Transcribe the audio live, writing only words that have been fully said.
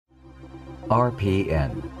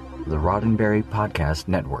RPN, the Roddenberry Podcast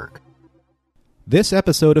Network. This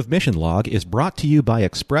episode of Mission Log is brought to you by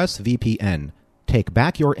ExpressVPN. Take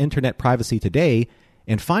back your internet privacy today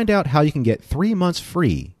and find out how you can get 3 months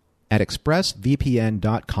free at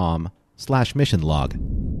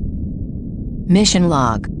expressvpn.com/missionlog. Mission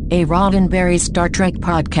Log, a Roddenberry Star Trek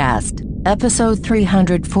podcast, episode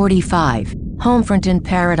 345, Homefront in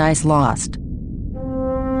Paradise Lost.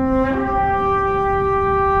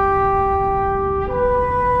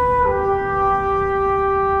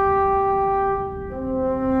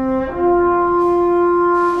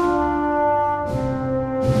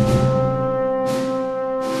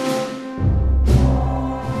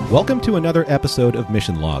 Welcome to another episode of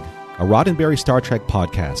Mission Log, a Roddenberry Star Trek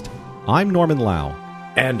podcast. I'm Norman Lau.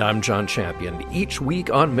 And I'm John Champion. Each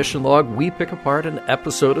week on Mission Log, we pick apart an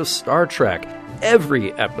episode of Star Trek,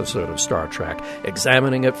 every episode of Star Trek,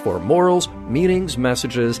 examining it for morals, meanings,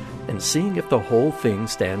 messages, and seeing if the whole thing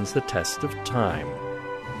stands the test of time.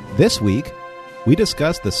 This week, we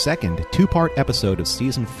discuss the second two-part episode of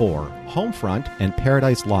Season 4, Homefront and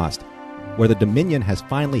Paradise Lost, where the Dominion has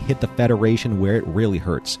finally hit the Federation where it really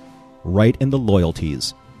hurts, right in the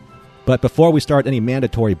loyalties. But before we start any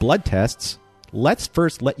mandatory blood tests, let's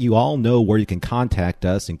first let you all know where you can contact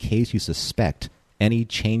us in case you suspect any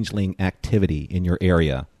changeling activity in your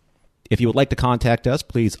area. If you would like to contact us,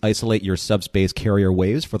 please isolate your subspace carrier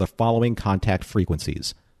waves for the following contact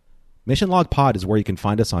frequencies. Mission Log Pod is where you can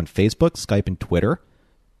find us on Facebook, Skype, and Twitter.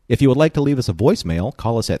 If you would like to leave us a voicemail,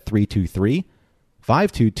 call us at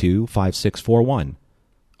 323-522-5641.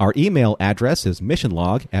 Our email address is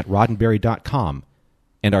missionlog@roddenberry.com,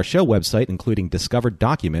 and our show website, including discovered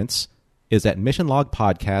documents, is at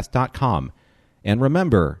missionlogpodcast.com. And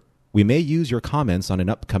remember, we may use your comments on an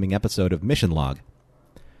upcoming episode of Mission Log.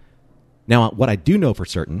 Now, what I do know for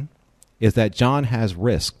certain is that John has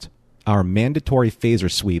risked our mandatory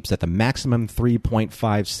phaser sweeps at the maximum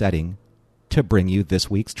 3.5 setting to bring you this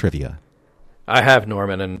week's trivia. I have,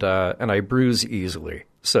 Norman, and I bruise easily,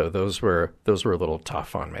 so those were a little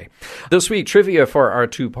tough on me. This week, trivia for our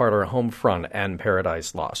two-parter Homefront and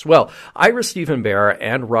Paradise Lost. Well, Ira Stephen Bear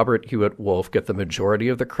and Robert Hewitt Wolf get the majority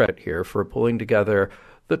of the credit here for pulling together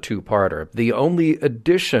the two-parter. The only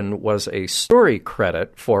addition was a story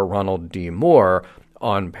credit for Ronald D. Moore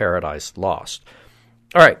on Paradise Lost.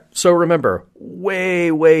 All right, so remember,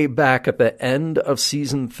 way back at the end of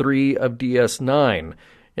Season 3 of DS9,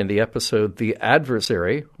 in the episode The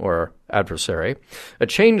Adversary, a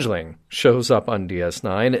changeling shows up on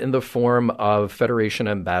DS9 in the form of Federation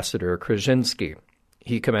Ambassador Krasinski.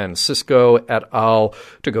 He commands Sisko et al.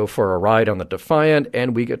 To go for a ride on the Defiant,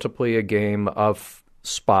 and we get to play a game of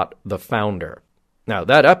Spot the Founder. Now,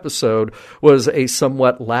 that episode was a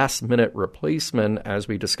somewhat last-minute replacement, as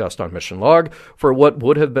we discussed on Mission Log, for what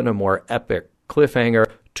would have been a more epic cliffhanger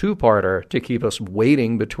two-parter to keep us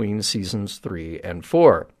waiting between seasons 3 and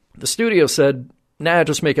 4. The studio said, nah,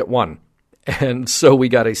 just make it one. And so we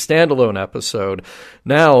got a standalone episode.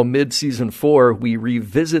 Now, mid-season 4, we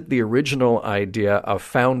revisit the original idea of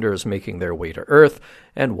founders making their way to Earth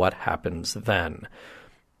and what happens then.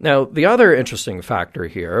 Now, the other interesting factor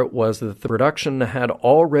here was that the production had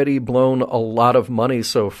already blown a lot of money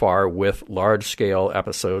so far with large-scale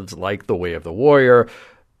episodes like The Way of the Warrior,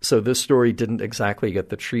 so this story didn't exactly get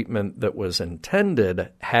the treatment that was intended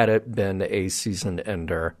had it been a season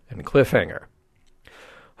ender and cliffhanger.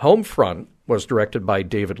 Homefront was directed by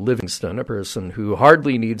David Livingston, a person who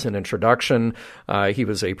hardly needs an introduction. He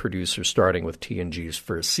was a producer starting with TNG's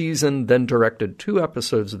first season, then directed 2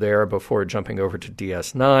 episodes there before jumping over to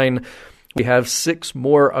DS9. We have 6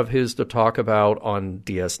 more of his to talk about on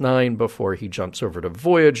DS9 before he jumps over to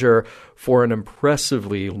Voyager for an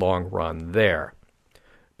impressively long run there.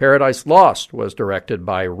 Paradise Lost was directed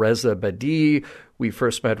by Reza Badi. We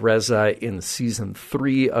first met Reza in Season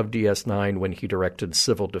 3 of DS9 when he directed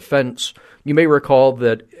Civil Defense. You may recall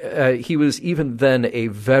that he was even then a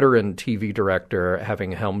veteran TV director,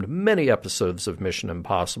 having helmed many episodes of Mission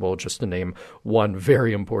Impossible, just to name one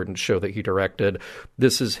very important show that he directed.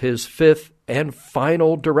 This is his 5th and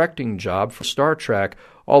final directing job for Star Trek.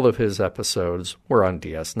 All of his episodes were on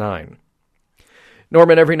DS9.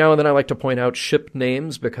 Norman, every now and then I like to point out ship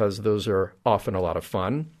names because those are often a lot of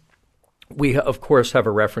fun. We, of course, have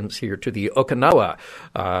a reference here to the Okinawa,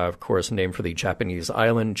 of course, named for the Japanese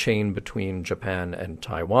island chain between Japan and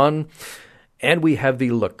Taiwan. And we have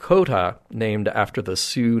the Lakota, named after the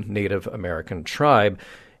Sioux Native American tribe.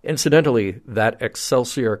 Incidentally, that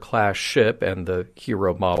Excelsior-class ship and the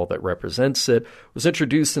hero model that represents it was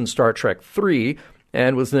introduced in Star Trek III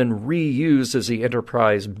and was then reused as the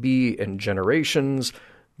Enterprise B in Generations.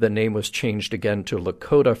 The name was changed again to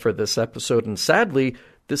Lakota for this episode, and sadly,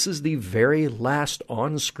 this is the very last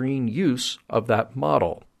on-screen use of that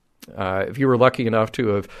model. If you were lucky enough to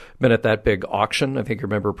have been at that big auction, I think you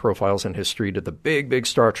remember Profiles in History did the big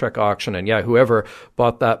Star Trek auction, and yeah, whoever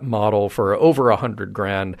bought that model for over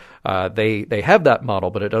 $100,000, they have that model,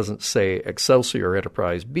 but it doesn't say Excelsior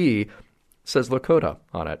Enterprise B, it says Lakota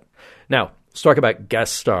on it. Now, let's talk about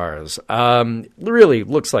guest stars. Really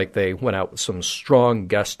looks like they went out with some strong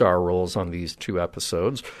guest star roles on these two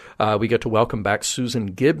episodes. We get to welcome back Susan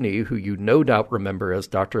Gibney, who you no doubt remember as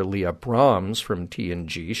Dr. Leah Brahms from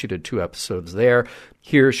TNG. She did 2 episodes there.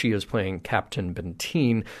 Here she is playing Captain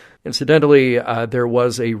Benteen. Incidentally, there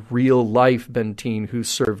was a real-life Benteen who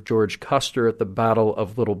served George Custer at the Battle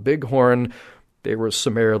of Little Bighorn. They were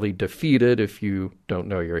summarily defeated, if you don't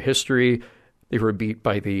know your history. They were beat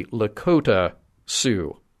by the Lakota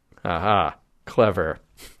Sioux. Aha, clever.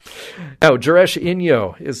 Now, Jaresh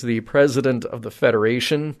Inyo is the president of the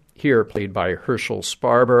Federation, here played by Herschel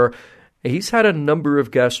Sparber. He's had a number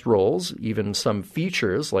of guest roles, even some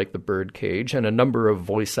features like The Birdcage, and a number of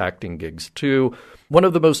voice acting gigs too. One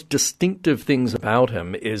of the most distinctive things about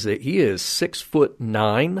him is that he is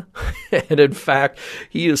 6'9", and in fact,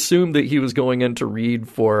 he assumed that he was going in to read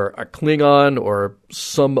for a Klingon or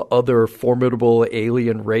some other formidable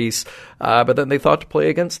alien race, but then they thought to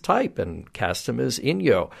play against type and cast him as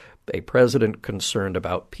Inyo, a president concerned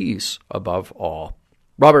about peace above all.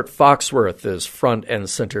 Robert Foxworth is front and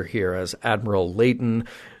center here as Admiral Layton.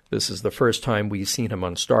 This is the first time we've seen him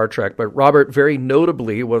on Star Trek, but Robert very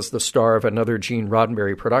notably was the star of another Gene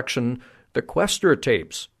Roddenberry production, The Questor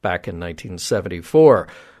Tapes, back in 1974.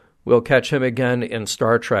 We'll catch him again in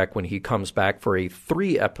Star Trek when he comes back for a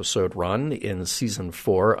 3-episode run in Season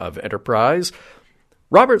 4 of Enterprise.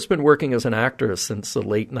 Robert's been working as an actor since the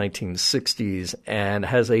late 1960s and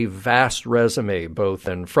has a vast resume both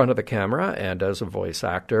in front of the camera and as a voice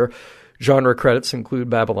actor. Genre credits include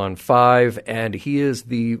Babylon 5, and he is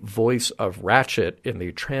the voice of Ratchet in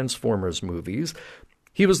the Transformers movies.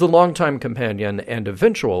 He was the longtime companion and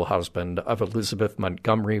eventual husband of Elizabeth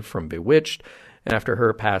Montgomery from Bewitched, and after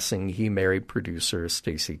her passing, he married producer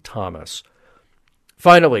Stacey Thomas.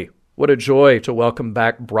 Finally, what a joy to welcome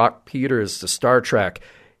back Brock Peters to Star Trek.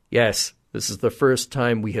 Yes, this is the first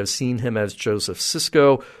time we have seen him as Joseph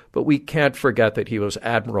Sisko, but we can't forget that he was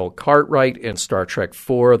Admiral Cartwright in Star Trek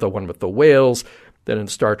IV, the one with the whales, then in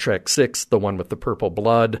Star Trek VI, the one with the purple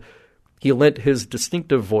blood. He lent his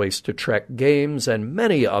distinctive voice to Trek games and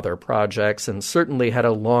many other projects, and certainly had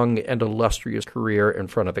a long and illustrious career in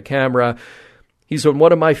front of the camera. He's in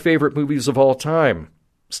one of my favorite movies of all time.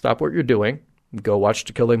 Stop what you're doing. Go watch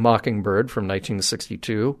To Kill a Mockingbird from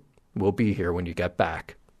 1962. We'll be here when you get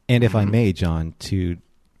back. And if I may, John, to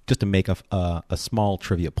make a small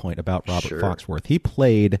trivia point about Robert Sure. Foxworth. He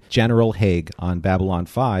played General Haig on Babylon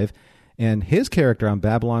 5, and his character on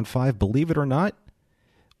Babylon 5, believe it or not,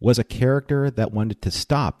 was a character that wanted to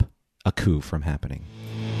stop a coup from happening.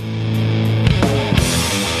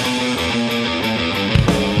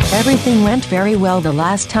 Everything went very well the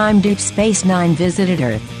last time Deep Space Nine visited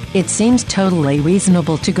Earth. It seems totally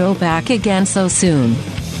reasonable to go back again so soon.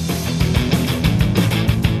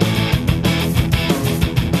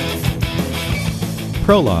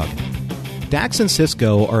 Prologue. Dax and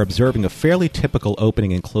Sisko are observing a fairly typical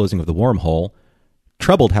opening and closing of the wormhole,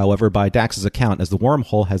 troubled, however, by Dax's account as the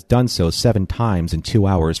wormhole has done so 7 times in 2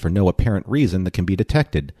 hours for no apparent reason that can be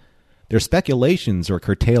detected. Their speculations are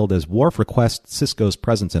curtailed as Worf requests Sisko's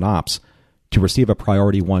presence in Ops to receive a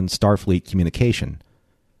Priority 1 Starfleet communication.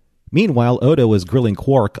 Meanwhile, Odo is grilling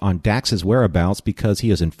Quark on Dax's whereabouts because he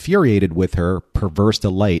is infuriated with her perverse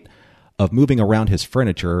delight of moving around his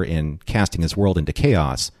furniture and casting his world into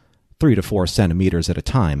chaos, 3 to 4 centimeters at a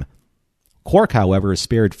time. Quark, however, is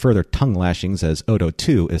spared further tongue lashings as Odo,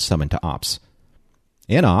 too, is summoned to Ops.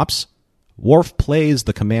 In Ops, Worf plays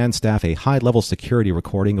the command staff a high-level security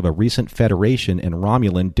recording of a recent Federation and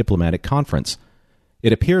Romulan diplomatic conference.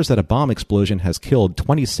 It appears that a bomb explosion has killed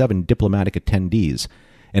 27 diplomatic attendees,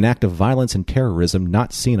 an act of violence and terrorism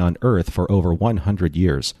not seen on Earth for over 100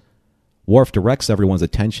 years. Worf directs everyone's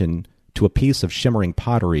attention to a piece of shimmering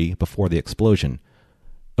pottery before the explosion.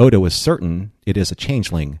 Odo is certain it is a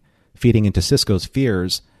changeling, feeding into Sisko's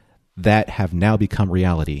fears that have now become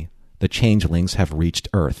reality. The changelings have reached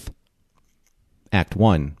Earth. Act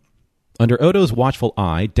 1. Under Odo's watchful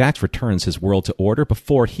eye, Dax returns his world to order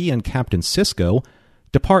before he and Captain Sisko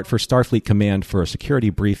depart for Starfleet Command for a security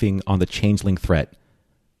briefing on the changeling threat.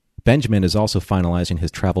 Benjamin is also finalizing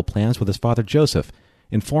his travel plans with his father Joseph,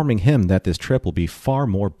 informing him that this trip will be far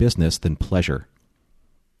more business than pleasure.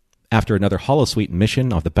 After another holosuite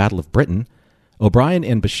mission of the Battle of Britain, O'Brien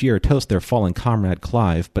and Bashir toast their fallen comrade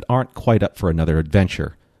Clive, but aren't quite up for another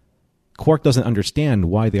adventure. Quark doesn't understand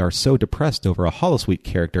why they are so depressed over a holosuite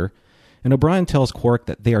character, and O'Brien tells Quark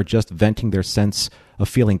that they are just venting their sense of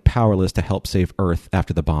feeling powerless to help save Earth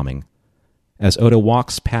after the bombing. As Odo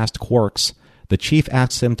walks past Quark's, the chief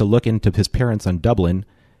asks him to look into his parents on Dublin,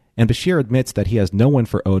 and Bashir admits that he has no one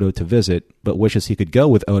for Odo to visit, but wishes he could go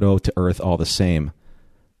with Odo to Earth all the same.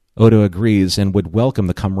 Odo agrees and would welcome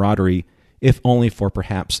the camaraderie, if only for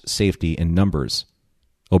perhaps safety in numbers.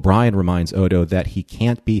 O'Brien reminds Odo that he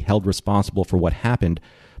can't be held responsible for what happened,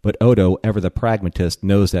 but Odo, ever the pragmatist,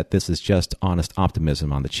 knows that this is just honest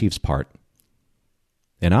optimism on the chief's part.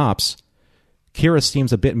 In Ops, Kira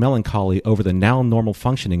seems a bit melancholy over the now normal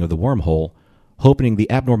functioning of the wormhole, hoping the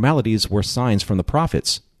abnormalities were signs from the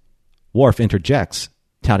prophets. Worf interjects,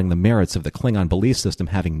 touting the merits of the Klingon belief system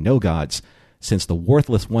having no gods, since the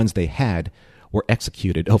worthless ones they had were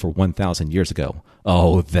executed over 1,000 years ago.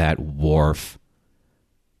 Oh, that Worf.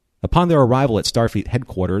 Upon their arrival at Starfleet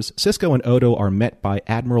headquarters, Sisko and Odo are met by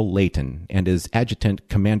Admiral Layton and his adjutant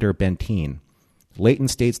Commander Benteen. Layton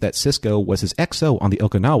states that Sisko was his XO on the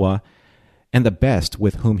Okinawa and the best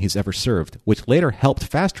with whom he's ever served, which later helped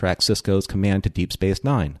fast-track Sisko's command to Deep Space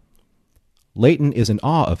Nine. Layton is in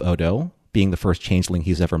awe of Odo, being the first changeling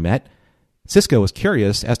he's ever met. Sisko is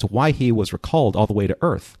curious as to why he was recalled all the way to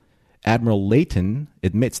Earth. Admiral Layton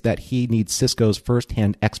admits that he needs Sisko's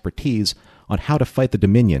first-hand expertise on how to fight the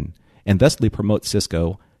Dominion, and thusly promotes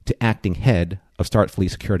Sisko to acting head of Starfleet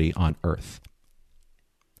security on Earth.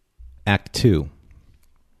 Act 2.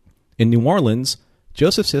 In New Orleans,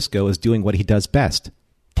 Joseph Sisko is doing what he does best,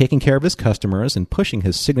 taking care of his customers and pushing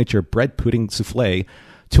his signature bread pudding souffle,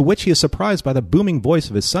 to which he is surprised by the booming voice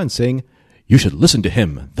of his son saying, "You should listen to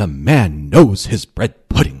him. The man knows his bread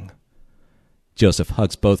pudding." Joseph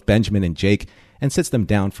hugs both Benjamin and Jake and sits them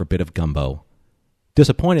down for a bit of gumbo.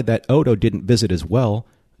 Disappointed that Odo didn't visit as well,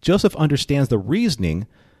 Joseph understands the reasoning,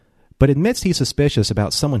 but admits he's suspicious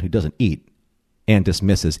about someone who doesn't eat, and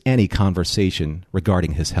dismisses any conversation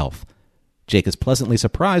regarding his health. Jake is pleasantly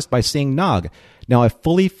surprised by seeing Nog, now a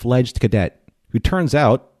fully fledged cadet, who turns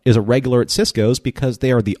out is a regular at Sisko's because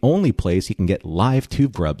they are the only place he can get live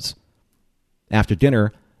tube grubs. After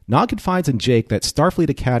dinner, Nog confides in Jake that Starfleet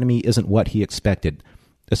Academy isn't what he expected,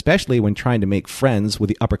 especially when trying to make friends with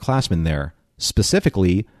the upperclassmen there,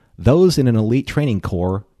 specifically those in an elite training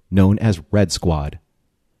corps known as Red Squad.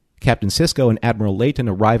 Captain Sisko and Admiral Layton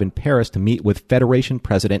arrive in Paris to meet with Federation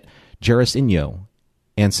President Jerasinho,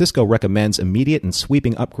 and Sisko recommends immediate and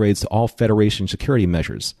sweeping upgrades to all Federation security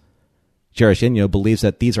measures. Jerasinho believes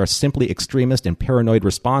that these are simply extremist and paranoid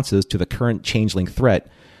responses to the current changeling threat,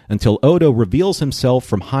 until Odo reveals himself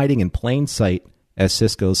from hiding in plain sight as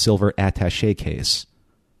Sisko's silver attaché case.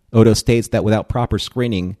 Odo states that without proper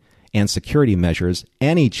screening and security measures,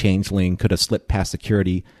 any changeling could have slipped past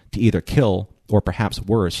security to either kill or, perhaps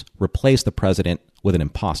worse, replace the president with an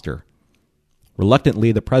imposter.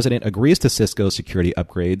 Reluctantly, the president agrees to Sisko's security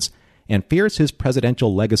upgrades and fears his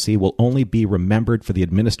presidential legacy will only be remembered for the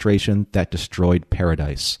administration that destroyed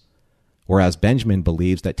Paradise, whereas Benjamin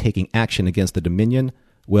believes that taking action against the Dominion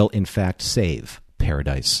will in fact save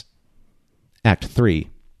Paradise. Act 3.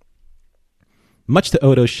 Much to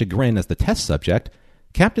Odo's chagrin as the test subject,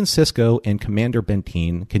 Captain Sisko and Commander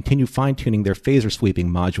Benteen continue fine-tuning their phaser-sweeping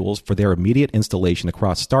modules for their immediate installation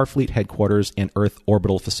across Starfleet headquarters and Earth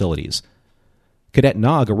orbital facilities. Cadet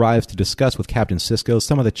Nog arrives to discuss with Captain Sisko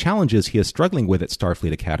some of the challenges he is struggling with at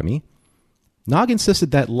Starfleet Academy. Nog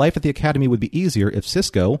insisted that life at the Academy would be easier if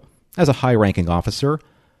Sisko, as a high-ranking officer,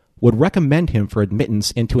 would recommend him for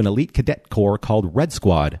admittance into an elite cadet corps called Red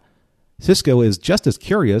Squad. Sisko is just as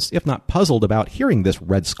curious, if not puzzled, about hearing this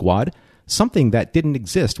Red Squad, something that didn't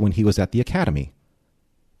exist when he was at the Academy.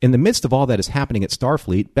 In the midst of all that is happening at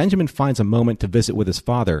Starfleet, Benjamin finds a moment to visit with his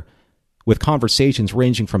father, with conversations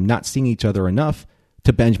ranging from not seeing each other enough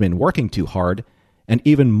to Benjamin working too hard, and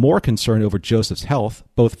even more concern over Joseph's health.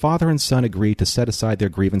 Both father and son agree to set aside their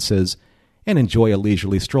grievances and enjoy a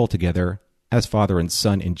leisurely stroll together, as father and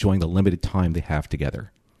son enjoying the limited time they have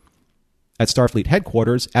together. At Starfleet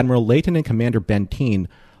headquarters, Admiral Layton and Commander Benteen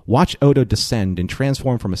watch Odo descend and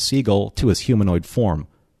transform from a seagull to his humanoid form.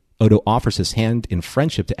 Odo offers his hand in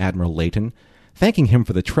friendship to Admiral Layton, thanking him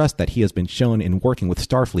for the trust that he has been shown in working with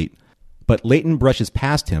Starfleet. But Layton brushes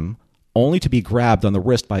past him, only to be grabbed on the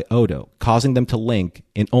wrist by Odo, causing them to link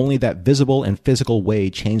in only that visible and physical way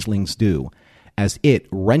changelings do, as it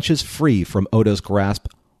wrenches free from Odo's grasp,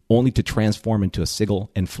 only to transform into a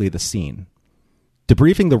seagull and flee the scene.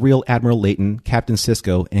 Debriefing the real Admiral Layton, Captain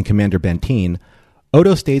Sisko, and Commander Benteen,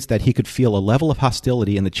 Odo states that he could feel a level of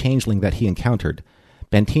hostility in the changeling that he encountered.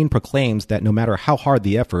 Benteen proclaims that no matter how hard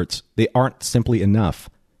the efforts, they aren't simply enough.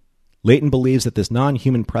 Leighton believes that this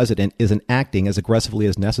non-human president isn't acting as aggressively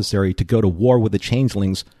as necessary to go to war with the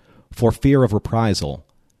changelings for fear of reprisal.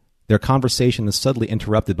 Their conversation is suddenly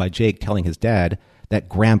interrupted by Jake telling his dad that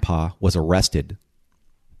Grandpa was arrested.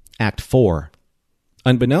 Act 4.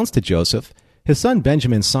 Unbeknownst to Joseph, his son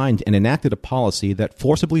Benjamin signed and enacted a policy that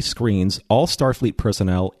forcibly screens all Starfleet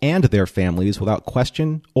personnel and their families without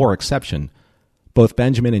question or exception. Both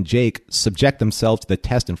Benjamin and Jake subject themselves to the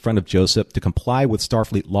test in front of Joseph to comply with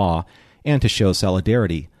Starfleet law and to show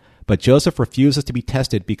solidarity. But Joseph refuses to be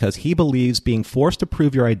tested because he believes being forced to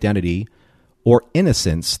prove your identity or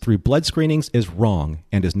innocence through blood screenings is wrong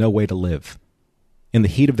and is no way to live. In the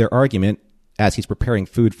heat of their argument, as he's preparing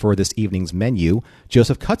food for this evening's menu,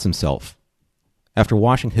 Joseph cuts himself. After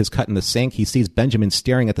washing his cut in the sink, he sees Benjamin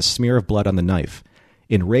staring at the smear of blood on the knife.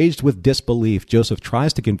 Enraged with disbelief, Joseph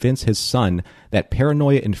tries to convince his son that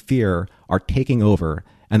paranoia and fear are taking over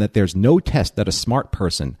and that there's no test that a smart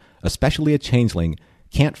person, especially a changeling,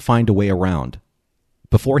 can't find a way around.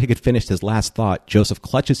 Before he could finish his last thought, Joseph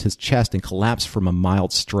clutches his chest and collapses from a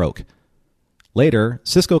mild stroke. Later,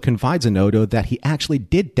 Sisko confides in Odo that he actually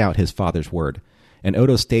did doubt his father's word, and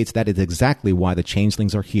Odo states that is exactly why the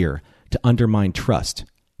changelings are here, to undermine trust.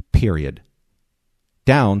 Period.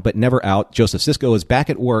 Down, but never out, Joseph Sisko is back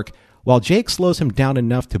at work, while Jake slows him down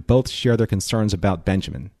enough to both share their concerns about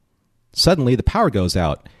Benjamin. Suddenly, the power goes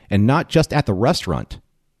out, and not just at the restaurant.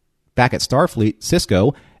 Back at Starfleet,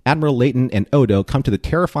 Sisko, Admiral Leighton, and Odo come to the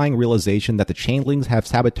terrifying realization that the changelings have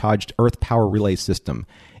sabotaged Earth power relay system,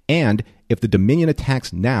 and if the Dominion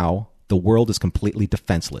attacks now, the world is completely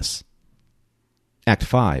defenseless. Act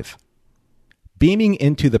 5. Beaming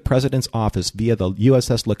into the President's office via the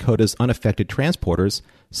USS Lakota's unaffected transporters,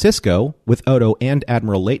 Sisko, with Odo and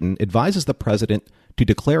Admiral Leighton, advises the President to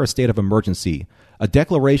declare a state of emergency, a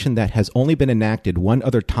declaration that has only been enacted one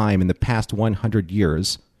other time in the past 100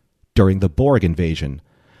 years, during the Borg invasion.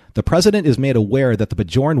 The President is made aware that the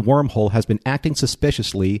Bajoran wormhole has been acting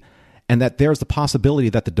suspiciously and that there's the possibility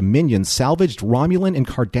that the Dominion salvaged Romulan and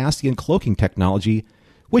Cardassian cloaking technology,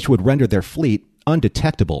 which would render their fleet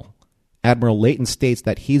undetectable. Admiral Leighton states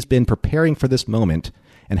that he's been preparing for this moment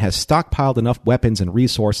and has stockpiled enough weapons and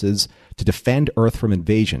resources to defend Earth from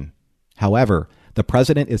invasion. However, the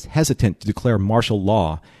President is hesitant to declare martial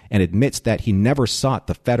law and admits that he never sought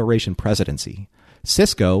the Federation presidency.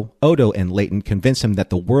 Sisko, Odo, and Leighton convince him that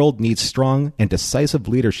the world needs strong and decisive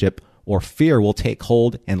leadership or fear will take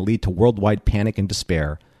hold and lead to worldwide panic and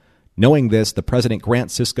despair. Knowing this, the President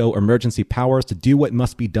grants Sisko emergency powers to do what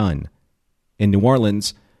must be done. In New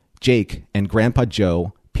Orleans, Jake and Grandpa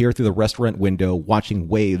Joe peer through the restaurant window watching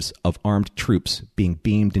waves of armed troops being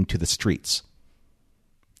beamed into the streets.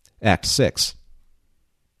 Act 6.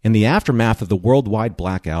 In the aftermath of the worldwide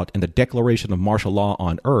blackout and the declaration of martial law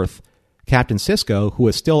on Earth, Captain Sisko, who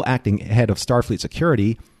is still acting head of Starfleet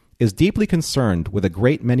security, is deeply concerned with a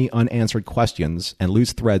great many unanswered questions and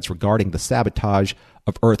loose threads regarding the sabotage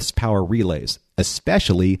of Earth's power relays,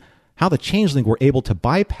 especially how the changeling were able to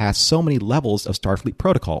bypass so many levels of Starfleet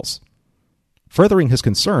protocols. Furthering his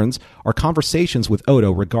concerns are conversations with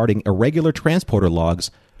Odo regarding irregular transporter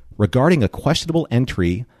logs regarding a questionable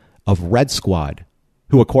entry of Red Squad,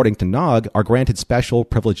 who according to Nog are granted special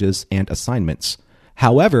privileges and assignments.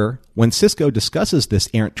 However, when Sisko discusses this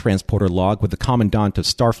errant transporter log with the Commandant of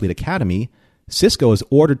Starfleet Academy, Sisko is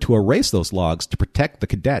ordered to erase those logs to protect the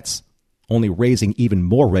cadets, only raising even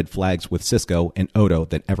more red flags with Sisko and Odo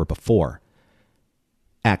than ever before.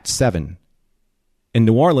 Act 7. In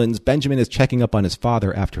New Orleans, Benjamin is checking up on his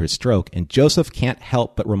father after his stroke, and Joseph can't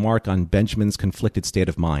help but remark on Benjamin's conflicted state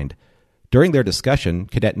of mind. During their discussion,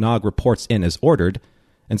 Cadet Nog reports in as ordered,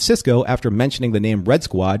 and Sisko, after mentioning the name Red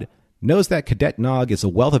Squad, knows that Cadet Nog is a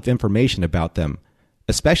wealth of information about them,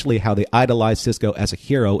 especially how they idolize Sisko as a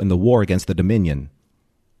hero in the war against the Dominion.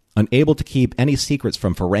 Unable to keep any secrets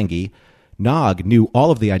from Ferengi, Nog knew all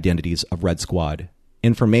of the identities of Red Squad,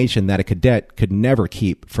 information that a cadet could never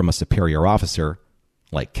keep from a superior officer,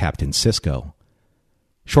 like Captain Sisko.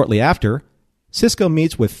 Shortly after, Sisko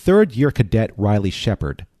meets with third-year cadet Riley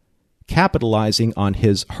Shepard. Capitalizing on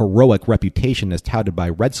his heroic reputation as touted by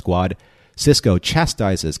Red Squad, Sisko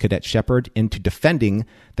chastises Cadet Shepard into defending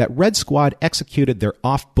that Red Squad executed their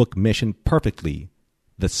off-book mission perfectly,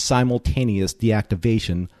 the simultaneous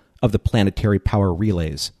deactivation of the planetary power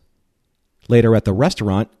relays. Later at the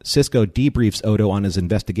restaurant, Sisko debriefs Odo on his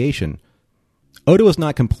investigation. Odo is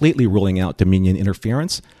not completely ruling out Dominion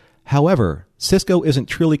interference. However, Sisko isn't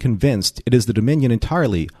truly convinced it is the Dominion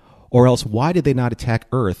entirely, or else why did they not attack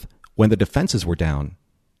Earth when the defenses were down?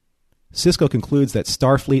 Sisko concludes that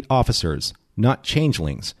Starfleet officers, not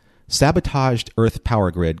changelings, sabotaged Earth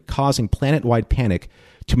power grid, causing planet-wide panic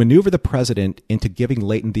to maneuver the president into giving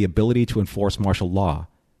Leighton the ability to enforce martial law.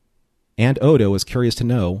 And Odo is curious to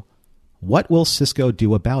know, what will Sisko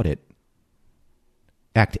do about it?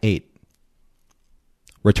 Act 8.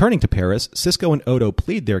 Returning to Paris, Sisko and Odo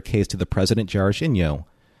plead their case to the president Jaroshinyo.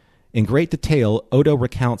 In great detail, Odo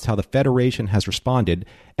recounts how the Federation has responded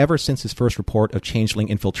ever since his first report of changeling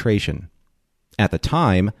infiltration. At the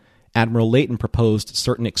time, Admiral Leighton proposed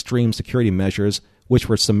certain extreme security measures which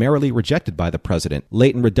were summarily rejected by the president.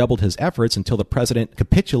 Leighton redoubled his efforts until the president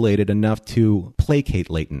capitulated enough to placate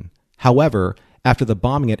Leighton. However, after the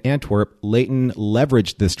bombing at Antwerp, Leighton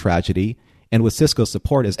leveraged this tragedy, and with Sisko's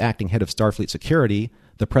support as acting head of Starfleet security,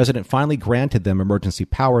 the president finally granted them emergency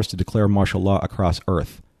powers to declare martial law across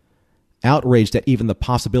Earth. Outraged at even the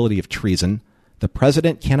possibility of treason, the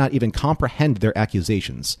president cannot even comprehend their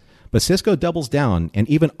accusations. But Sisko doubles down and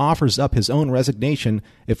even offers up his own resignation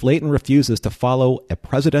if Leighton refuses to follow a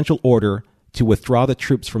presidential order to withdraw the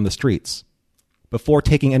troops from the streets. Before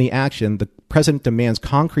taking any action, the president demands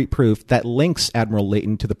concrete proof that links Admiral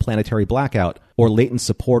Leighton to the planetary blackout, or Leighton's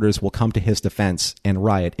supporters will come to his defense and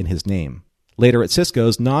riot in his name. Later at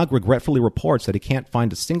Sisko's, Nog regretfully reports that he can't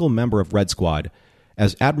find a single member of Red Squad,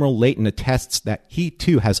 as Admiral Leighton attests that he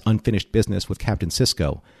too has unfinished business with Captain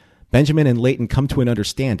Sisko. Benjamin and Leighton come to an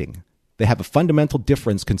understanding. They have a fundamental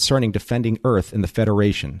difference concerning defending Earth in the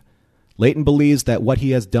Federation. Leighton believes that what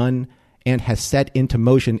he has done and has set into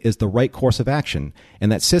motion is the right course of action,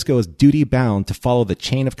 and that Sisko is duty-bound to follow the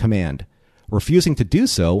chain of command. Refusing to do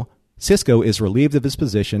so, Sisko is relieved of his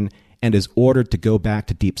position and is ordered to go back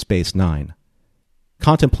to Deep Space Nine.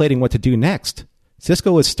 Contemplating what to do next,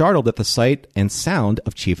 Sisko is startled at the sight and sound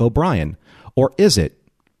of Chief O'Brien. Or is it?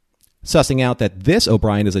 Sussing out that this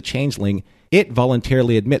O'Brien is a changeling, it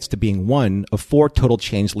voluntarily admits to being one of 4 total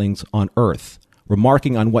changelings on Earth,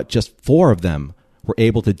 remarking on what just 4 of them were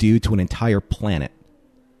able to do to an entire planet.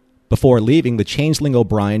 Before leaving, the changeling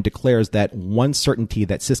O'Brien declares that one certainty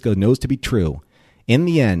that Sisko knows to be true. In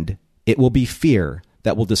the end, it will be fear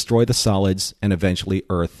that will destroy the solids and eventually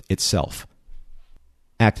Earth itself.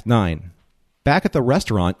 Act 9. Back at the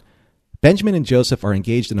restaurant, Benjamin and Joseph are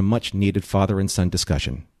engaged in a much-needed father and son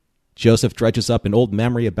discussion. Joseph dredges up an old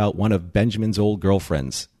memory about one of Benjamin's old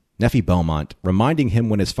girlfriends, Neffy Beaumont, reminding him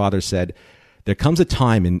when his father said, "There comes a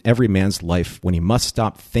time in every man's life when he must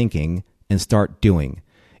stop thinking and start doing."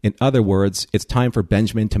 In other words, it's time for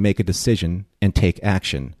Benjamin to make a decision and take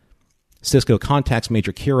action. Sisko contacts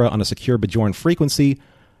Major Kira on a secure Bajoran frequency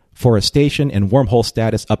for a station and wormhole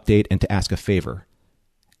status update and to ask a favor.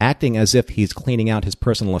 Acting as if he's cleaning out his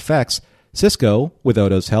personal effects, Sisko, with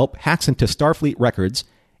Odo's help, hacks into Starfleet records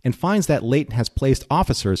and finds that Leighton has placed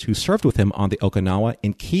officers who served with him on the Okinawa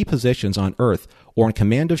in key positions on Earth or in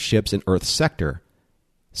command of ships in Earth's sector.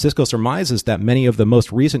 Sisko surmises that many of the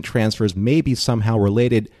most recent transfers may be somehow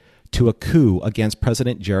related to a coup against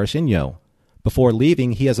President Jaroshinyo. Before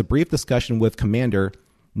leaving, he has a brief discussion with Commander,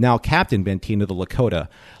 now Captain Bentina the Lakota,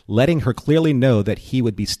 letting her clearly know that he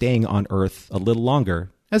would be staying on Earth a little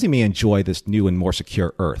longer, as he may enjoy this new and more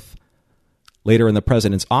secure Earth. Later in the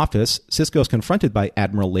president's office, Sisko is confronted by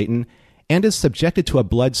Admiral Leighton and is subjected to a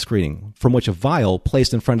blood screening, from which a vial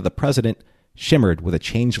placed in front of the president shimmered with a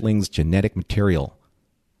changeling's genetic material.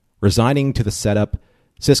 Resigning to the setup,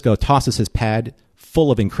 Sisko tosses his pad,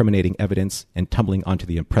 full of incriminating evidence, and tumbling onto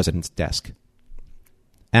the president's desk.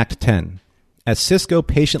 Act 10. As Sisko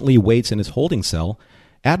patiently waits in his holding cell,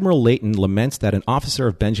 Admiral Leighton laments that an officer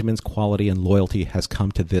of Benjamin's quality and loyalty has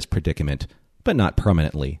come to this predicament, but not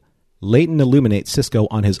permanently. Leighton illuminates Sisko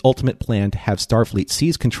on his ultimate plan to have Starfleet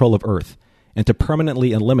seize control of Earth and to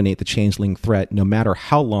permanently eliminate the changeling threat no matter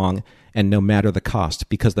how long and no matter the cost,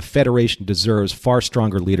 because the Federation deserves far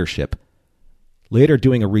stronger leadership. Later,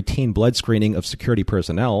 doing a routine blood screening of security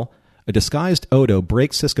personnel, a disguised Odo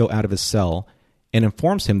breaks Sisko out of his cell and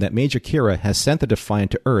informs him that Major Kira has sent the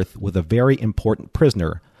Defiant to Earth with a very important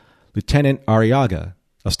prisoner, Lieutenant Arriaga,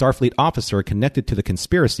 a Starfleet officer connected to the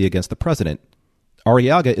conspiracy against the president.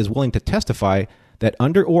 Arriaga is willing to testify that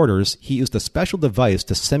under orders, he used a special device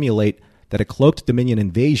to simulate that a cloaked Dominion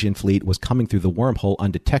invasion fleet was coming through the wormhole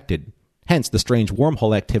undetected, hence the strange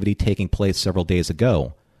wormhole activity taking place several days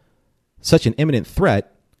ago. Such an imminent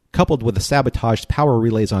threat, coupled with the sabotaged power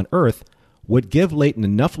relays on Earth, would give Leighton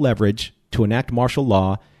enough leverage to enact martial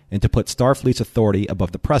law and to put Starfleet's authority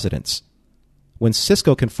above the president's. When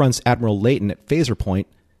Sisko confronts Admiral Leighton at phaser point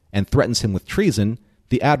and threatens him with treason,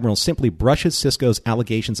 the Admiral simply brushes Sisko's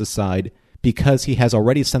allegations aside because he has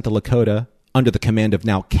already sent the Lakota, under the command of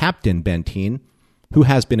now Captain Benteen, who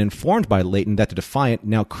has been informed by Leighton that the Defiant,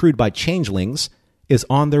 now crewed by changelings, is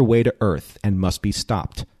on their way to Earth and must be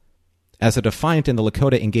stopped. As the Defiant and the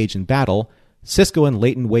Lakota engage in battle, Sisko and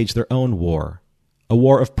Leighton wage their own war. A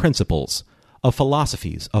war of principles, of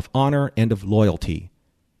philosophies, of honor, and of loyalty.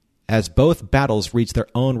 As both battles reach their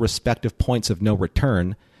own respective points of no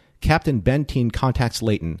return, Captain Bentine contacts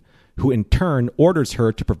Leighton, who in turn orders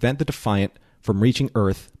her to prevent the Defiant from reaching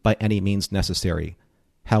Earth by any means necessary.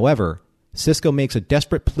 However, Sisko makes a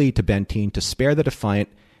desperate plea to Bentine to spare the Defiant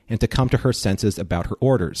and to come to her senses about her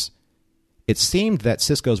orders. It seemed that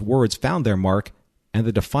Sisko's words found their mark, and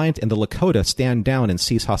the Defiant and the Lakota stand down and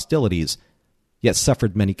cease hostilities, yet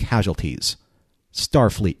suffered many casualties.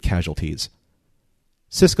 Starfleet casualties.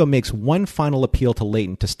 Sisko makes one final appeal to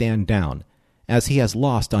Leighton to stand down, as he has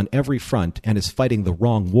lost on every front and is fighting the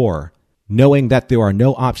wrong war. Knowing that there are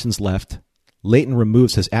no options left, Leighton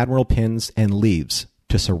removes his admiral pins and leaves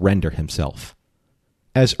to surrender himself.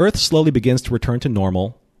 As Earth slowly begins to return to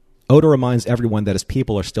normal, Odo reminds everyone that his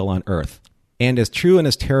people are still on Earth. And as true and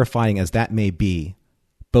as terrifying as that may be,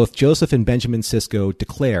 both Joseph and Benjamin Sisko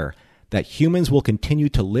declare that humans will continue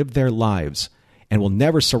to live their lives and will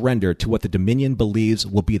never surrender to what the Dominion believes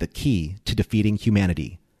will be the key to defeating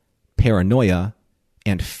humanity: paranoia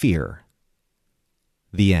and fear.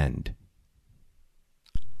 The end.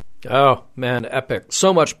 Oh, man, epic.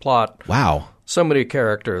 So much plot. Wow. So many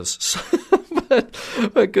characters.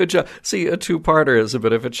 but good job. See, a two-parter is a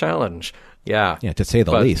bit of a challenge. Yeah. Yeah, to say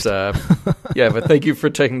the least. Yeah, but thank you for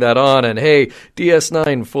taking that on. And hey,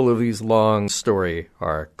 DS9 full of these long story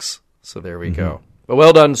arcs. So there we go. But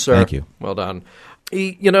well done, sir. Thank you. Well done.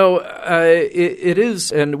 You know, it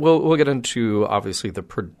is, and we'll get into, obviously, the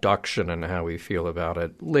production and how we feel about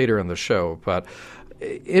it later in the show, but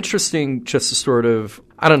interesting just to sort of,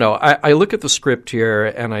 I don't know, I look at the script here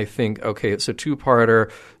and I think, okay, it's a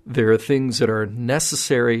two-parter. There are things that are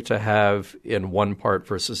necessary to have in one part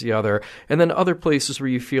versus the other, and then other places where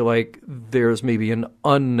you feel like there's maybe an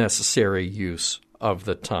unnecessary use of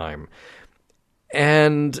the time.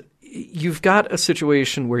 And you've got a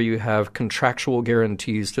situation where you have contractual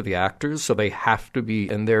guarantees to the actors, so they have to be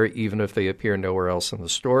in there even if they appear nowhere else in the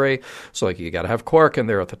story. So, like, you got to have Quark in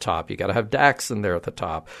there at the top. You got to have Dax in there at the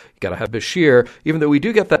top. You got to have Bashir, even though we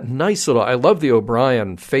do get that nice little, I love the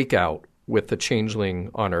O'Brien fake out with the changeling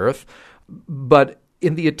on Earth. But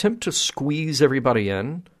in the attempt to squeeze everybody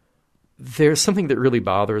in, there's something that really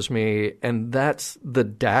bothers me, and that's the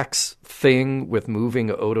Dax thing with moving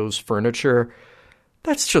Odo's furniture.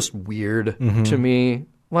 That's just weird to me.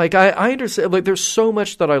 Like, I understand, like, there's so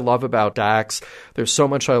much that I love about Dax. There's so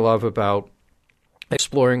much I love about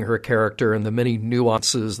exploring her character and the many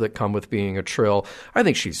nuances that come with being a Trill. I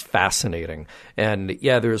think she's fascinating. And,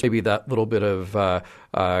 yeah, there's maybe that little bit of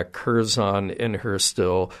Curzon in her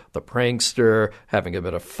still, the prankster, having a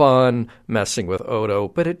bit of fun, messing with Odo.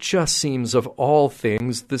 But it just seems, of all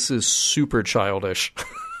things, this is super childish.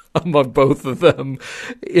 Among both of them,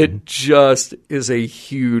 it just is a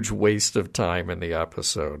huge waste of time in the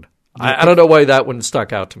episode. I don't know why that one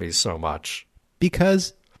stuck out to me so much.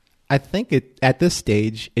 Because I think at this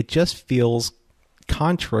stage, it just feels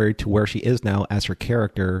contrary to where she is now as her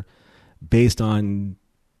character based on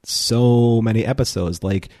so many episodes,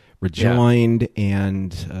 like Rejoined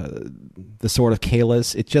and the Sword of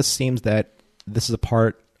Kahless. It just seems that this is a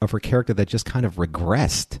part of her character that just kind of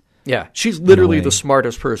regressed. Yeah, she's literally the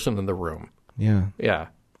smartest person in the room. Yeah. Yeah.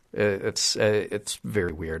 It's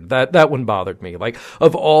very weird. That one bothered me. Like,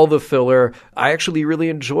 of all the filler, I actually really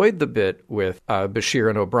enjoyed the bit with Bashir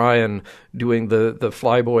and O'Brien doing the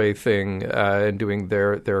flyboy thing and doing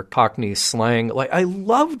their Cockney slang. Like, I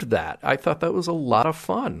loved that. I thought that was a lot of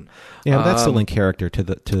fun. Yeah, that's still in character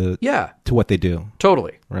to what they do.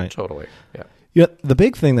 Totally. Right. Totally. Yeah. Yeah. The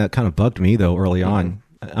big thing that kind of bugged me though early on.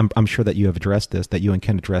 I'm sure that you have addressed this, that you and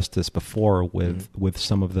Ken addressed this before with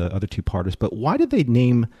some of the other two-parters, but why did they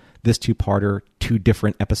name this two-parter two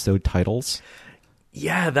different episode titles?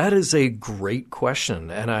 Yeah, that is a great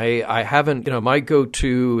question. And I haven't, my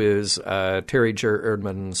go-to is Terry J.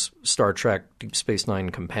 Erdman's Star Trek Deep Space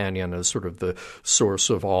Nine companion as sort of the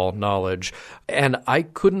source of all knowledge. And I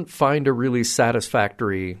couldn't find a really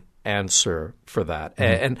satisfactory answer for that.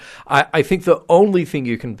 And I think the only thing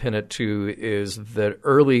you can pin it to is that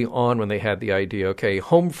early on when they had the idea, okay,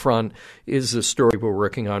 Homefront is a story we're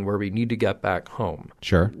working on where we need to get back home.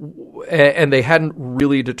 Sure. And they hadn't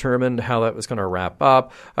really determined how that was going to wrap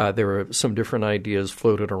up. There were some different ideas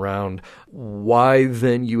floated around. Why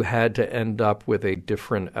then you had to end up with a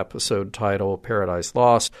different episode title, Paradise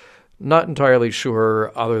Lost? Not entirely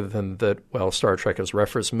sure, other than that, well, Star Trek has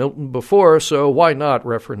referenced Milton before, so why not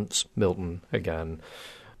reference Milton again?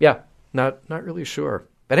 Yeah, not really sure.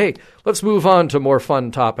 But hey, let's move on to more fun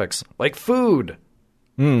topics, like food.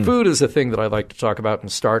 Food is a thing that I like to talk about in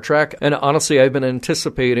Star Trek. And honestly, I've been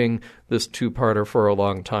anticipating this two-parter for a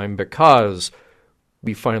long time because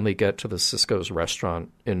we finally get to the Cisco's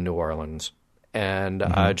restaurant in New Orleans. And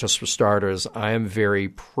just for starters, I am very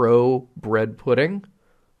pro bread pudding.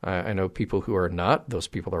 I know people who are not. Those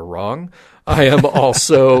people are wrong. I am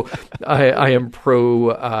also, I am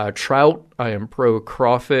pro trout. I am pro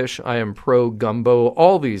crawfish. I am pro gumbo.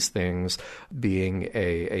 All these things, being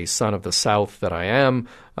a son of the South that I am,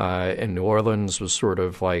 in New Orleans was sort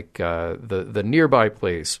of like the nearby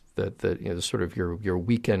place that sort of your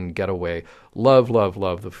weekend getaway. Love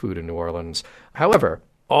the food in New Orleans. However,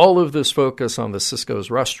 all of this focus on the Cisco's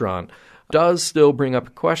restaurant does still bring up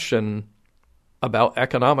a question about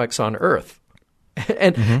economics on Earth.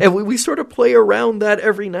 And we sort of play around that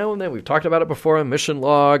every now and then. We've talked about it before on Mission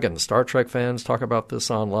Log, and Star Trek fans talk about this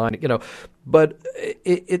online, but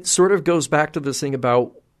it sort of goes back to this thing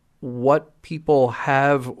about what people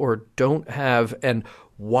have or don't have and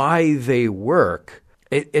why they work.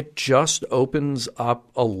 It just opens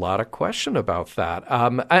up a lot of question about that.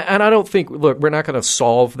 And I don't think, look, we're not going to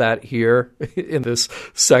solve that here in this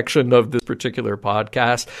section of this particular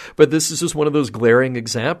podcast, but this is just one of those glaring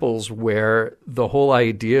examples where the whole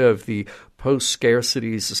idea of the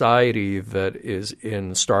post-scarcity society that is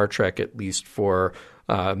in Star Trek, at least for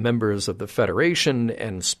members of the Federation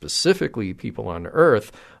and specifically people on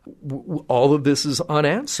Earth, all of this is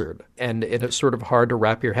unanswered. And it's sort of hard to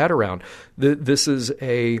wrap your head around. This is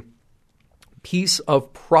a piece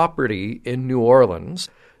of property in New Orleans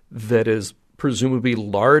that is presumably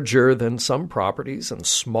larger than some properties and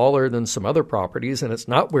smaller than some other properties. And it's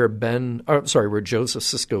not where where Joseph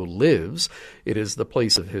Sisko lives. It is the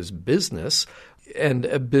place of his business, and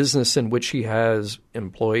a business in which he has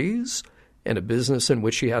employees, and a business in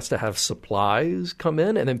which he has to have supplies come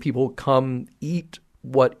in, and then people come eat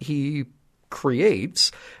what he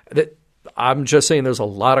creates. That I'm just saying there's a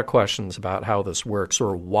lot of questions about how this works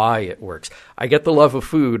or why it works. I get the love of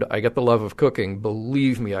food. I get the love of cooking.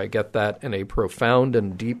 Believe me, I get that in a profound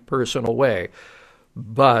and deep personal way.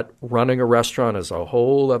 But running a restaurant is a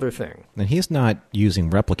whole other thing. And he's not using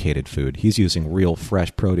replicated food. He's using real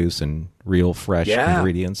fresh produce and real fresh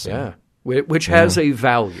ingredients. Yeah, which has a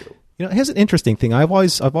value. Here's an interesting thing. I've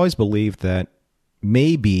always believed that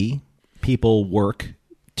maybe people work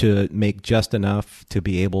to make just enough to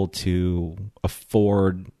be able to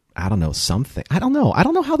afford, something. I don't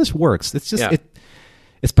know how this works. It's just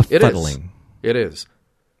it's befuddling. It is.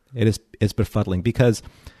 It's befuddling because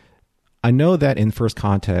I know that in First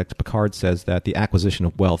Contact, Picard says that the acquisition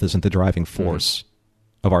of wealth isn't the driving force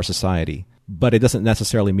of our society, but it doesn't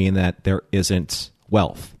necessarily mean that there isn't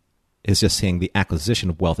wealth. It's just saying the acquisition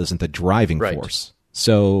of wealth isn't the driving force.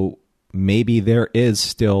 So maybe there is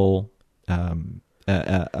still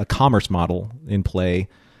a commerce model in play,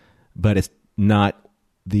 but it's not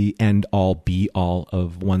the end-all, be-all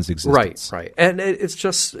of one's existence. Right. And it's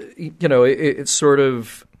just, it's sort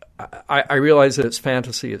of, I realize that it's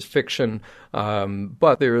fantasy, it's fiction,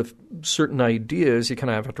 but there are certain ideas you kind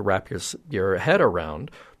of have to wrap your head around,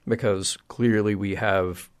 because clearly we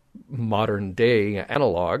have modern day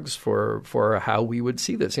analogs for how we would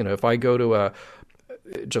see this. If I go to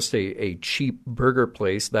a cheap burger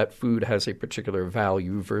place, that food has a particular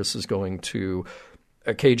value versus going to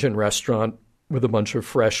a Cajun restaurant with a bunch of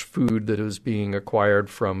fresh food that is being acquired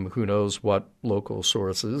from who knows what local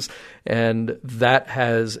sources. And that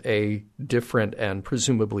has a different and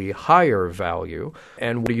presumably higher value.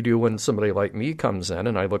 And what do you do when somebody like me comes in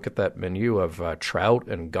and I look at that menu of trout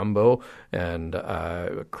and gumbo and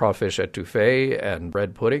crawfish etouffee and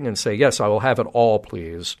bread pudding and say, yes, I will have it all,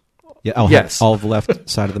 please. Yeah, I'll have all of the left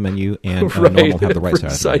side of the menu, and normal have the right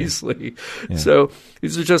side of the menu. Precisely. Yeah. So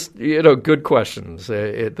these are just good questions.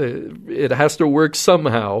 It has to work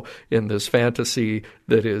somehow in this fantasy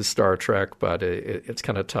that is Star Trek, but it's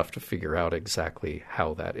kind of tough to figure out exactly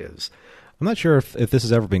how that is. I'm not sure if this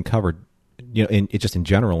has ever been covered, just in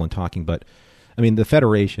general in talking, but I mean the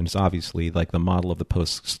Federation is obviously like the model of the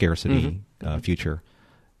post-scarcity future.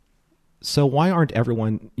 So why isn't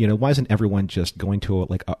everyone just going to a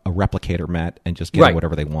replicator, Matt, and just getting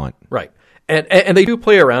whatever they want? Right. And they do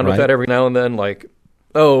play around with that every now and then, like,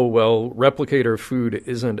 oh, well, replicator food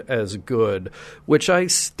isn't as good, which I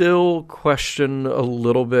still question a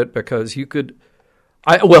little bit because you could...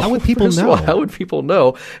 how would people know? How would people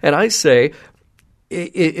know? And I say,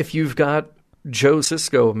 if you've got Joe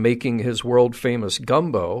Sisko making his world-famous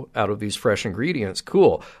gumbo out of these fresh ingredients,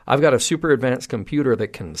 cool. I've got a super advanced computer that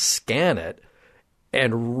can scan it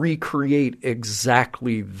and recreate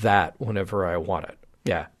exactly that whenever I want it.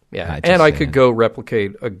 Yeah. And I could go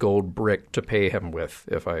replicate a gold brick to pay him with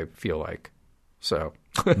if I feel like. So,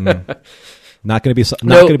 Not going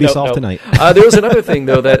to be solved tonight. There's another thing,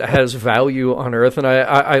 though, that has value on Earth, and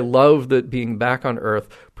I love that being back on Earth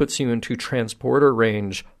puts you into transporter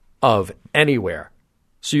range of anywhere.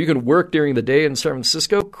 So you can work during the day in San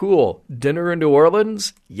Francisco? Cool. Dinner in New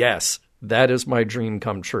Orleans? Yes. That is my dream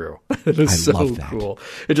come true. It is so cool.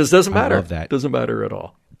 It just doesn't matter. I love that. Doesn't matter at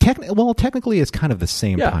all. Technically, it's kind of the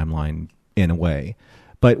same timeline in a way.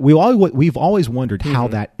 But we've always wondered how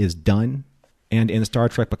that is done. And in Star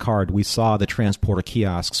Trek Picard, we saw the transporter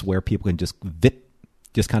kiosks where people can just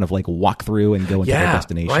kind of like walk through and go into their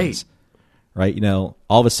destinations. Right? All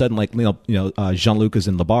of a sudden, like Jean-Luc is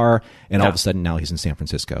in the bar, and all of a sudden now he's in San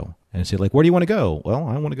Francisco. And say, like, where do you want to go? Well,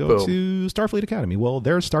 I want to go to Starfleet Academy. Well,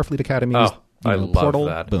 there's Starfleet Academy. I love portal.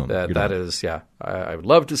 that. Boom. That is, I would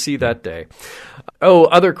love to see that day. Oh,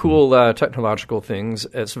 other cool technological things.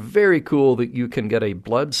 It's very cool that you can get a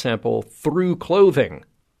blood sample through clothing.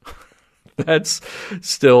 That's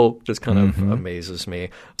still just kind of amazes me.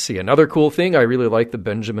 See, another cool thing, I really like that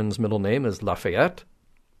Benjamin's middle name is Lafayette.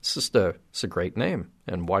 It's a great name,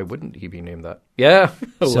 and why wouldn't he be named that? Yeah,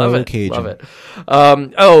 love it. Cajun. Love it.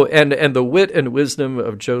 And the wit and wisdom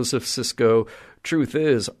of Joseph Sisko. Truth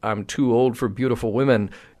is, I'm too old for beautiful women.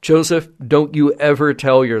 Joseph, don't you ever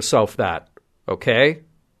tell yourself that, okay?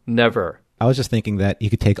 Never. I was just thinking that he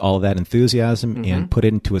could take all of that enthusiasm and put it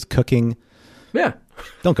into his cooking. Yeah.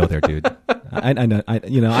 Don't go there, dude. I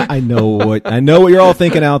know what you're all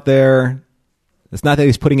thinking out there. It's not that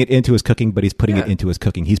he's putting it into his cooking, but he's putting it into his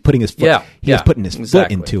cooking. He's putting his foot. He's putting his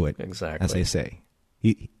foot into it. Exactly, as they say.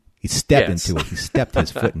 He stepped into it. He stepped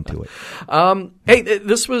his foot into it. Hey,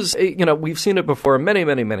 this was we've seen it before many,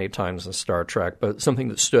 many, many times in Star Trek. But something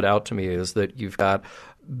that stood out to me is that you've got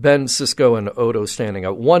Ben Sisko and Odo standing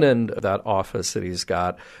at one end of that office that he's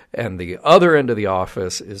got, and the other end of the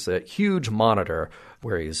office is a huge monitor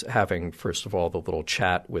where he's having, first of all, the little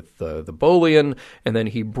chat with the Bolian, and then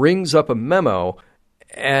he brings up a memo,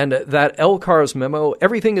 and that Elkar's memo,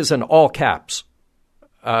 everything is in all caps,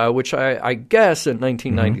 which I guess in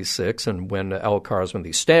 1996, and when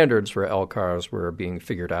the standards for Elcars were being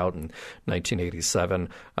figured out in 1987,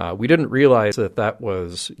 we didn't realize that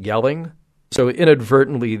was yelling. So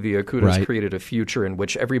inadvertently, the Akutas created a future in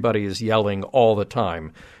which everybody is yelling all the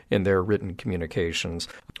time in their written communications.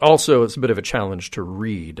 Also, it's a bit of a challenge to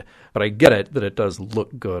read, but I get it that it does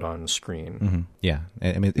look good on screen. Mm-hmm. Yeah.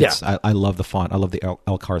 I mean, I love the font. I love the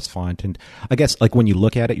Elcar's font. And I guess like when you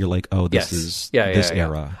look at it, you're like, oh, this is this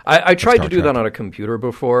era. I tried to do that on a computer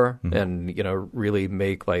before and, really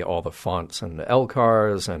make like all the fonts and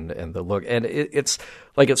Elcars and the look. And it's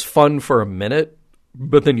like it's fun for a minute.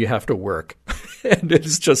 But then you have to work, and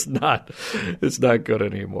it's just not good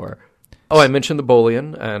anymore. Oh, I mentioned the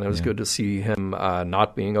Bolian, and it was good to see him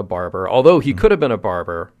not being a barber, although he could have been a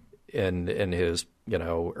barber in his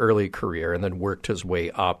early career and then worked his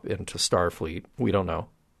way up into Starfleet. We don't know.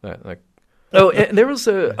 Oh, and there was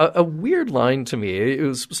a weird line to me. It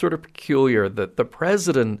was sort of peculiar that the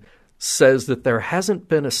president says that there hasn't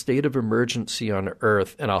been a state of emergency on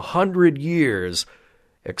Earth in 100 years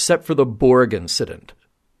except for the Borg incident.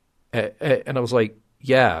 And I was like,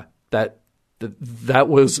 yeah, that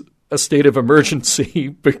was a state of emergency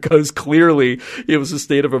because clearly it was a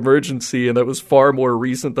state of emergency and that was far more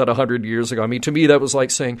recent than 100 years ago. I mean, to me, that was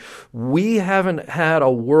like saying we haven't had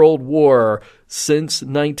a world war since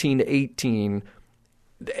 1918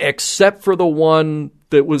 except for the one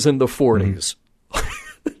that was in the 40s.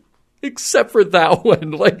 Except for that one.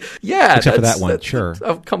 Like, yeah. Except for that one, sure.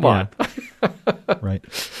 Oh, come on. Right.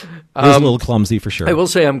 It was a little clumsy for sure. I will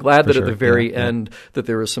say I'm glad that at the very end that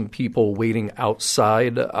there were some people waiting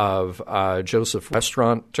outside of Joseph's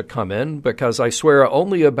restaurant to come in because I swear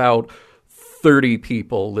only about 30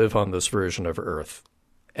 people live on this version of Earth.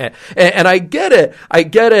 And I get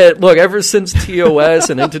it. Look, ever since TOS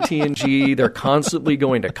and into TNG, they're constantly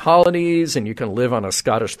going to colonies, and you can live on a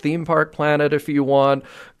Scottish theme park planet if you want.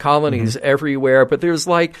 Colonies everywhere. But it's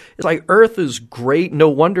like Earth is great. No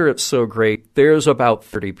wonder it's so great. There's about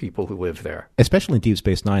 30 people who live there. Especially in Deep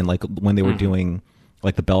Space Nine, like when they were doing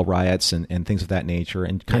like the Bell Riots and things of that nature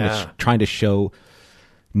and kind of trying to show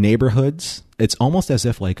neighborhoods. It's almost as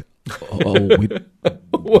if like, we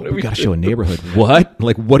got to show a neighborhood. What?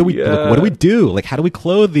 Like, what do we do? Like, how do we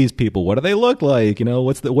clothe these people? What do they look like?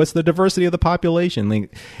 What's the diversity of the population?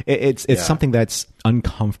 Like, it's something that's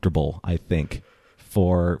uncomfortable, I think,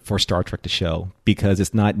 for Star Trek to show because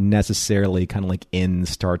it's not necessarily kind of like in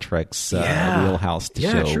Star Trek's wheelhouse to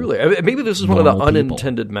show. Yeah, truly. I mean, maybe this is one of the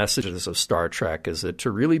unintended messages of Star Trek is that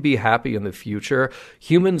to really be happy in the future,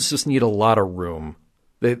 humans just need a lot of room.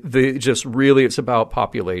 They just really, it's about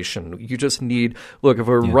population. You just need, look, if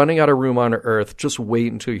we're running out of room on Earth, just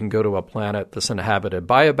wait until you can go to a planet that's inhabited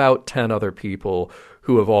by about 10 other people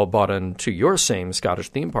who have all bought into your same Scottish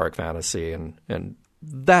theme park fantasy. And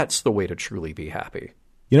that's the way to truly be happy.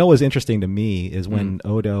 You know what was interesting to me is when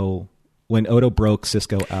Odo broke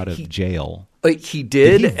Sisko out of jail. He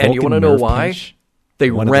did, and you want to know why?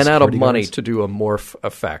 They ran out of money guards? to do a morph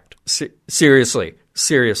effect. Seriously.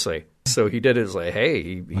 So he did his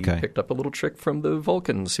he picked up a little trick from the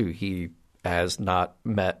Vulcans who he has not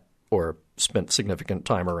met or spent significant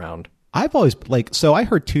time around. I've always I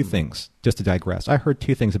heard two things, just to digress. I heard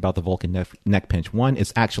two things about the Vulcan neck pinch. One,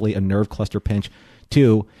 it's actually a nerve cluster pinch.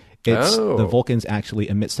 Two, it's the Vulcans actually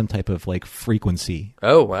emit some type of frequency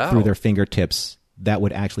through their fingertips that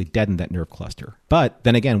would actually deaden that nerve cluster. But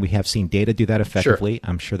then again, we have seen Data do that effectively. Sure.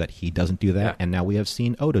 I'm sure that he doesn't do that. Yeah. And now we have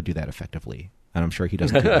seen Odo do that effectively. And I'm sure he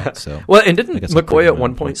doesn't do that. So well, and didn't McCoy at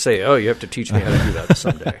one point say, "Oh, you have to teach me how to do that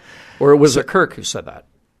someday," or was it Kirk who said that?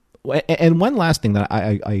 And one last thing that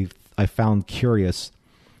I found curious: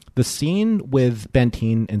 the scene with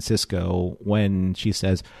Bentine and Sisko when she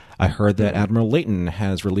says, "I heard that Admiral Layton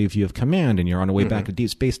has relieved you of command, and you're on the way back to Deep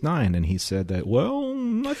Space Nine," and he said that, "Well,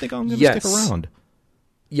 I think I'm going to stick around."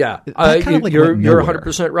 Yeah, you're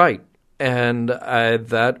 100% right, and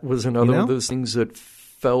that was another one of those things that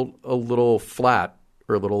felt a little flat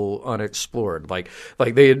or a little unexplored. Like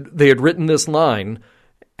they had written this line,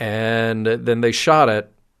 and then they shot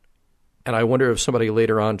it, and I wonder if somebody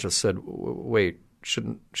later on just said, "Wait,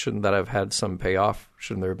 shouldn't that have had some payoff?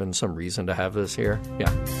 Shouldn't there have been some reason to have this here?"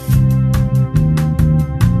 Yeah.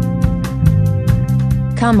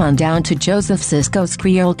 Come on down to Joseph Sisko's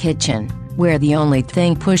Creole Kitchen, where the only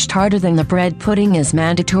thing pushed harder than the bread pudding is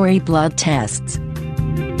mandatory blood tests.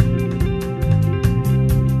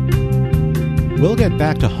 We'll get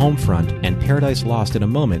back to Homefront and Paradise Lost in a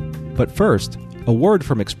moment, but first, a word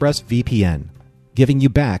from ExpressVPN, giving you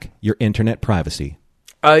back your internet privacy.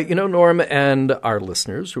 Norm and our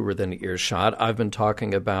listeners who were then earshot, I've been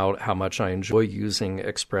talking about how much I enjoy using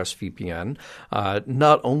ExpressVPN,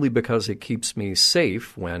 not only because it keeps me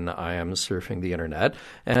safe when I am surfing the internet,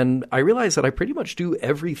 and I realize that I pretty much do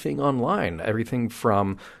everything online, everything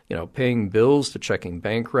from, paying bills to checking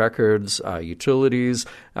bank records, utilities,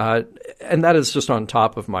 and that is just on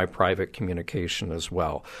top of my private communication as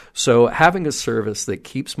well. So having a service that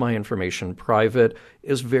keeps my information private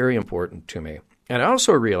is very important to me. And I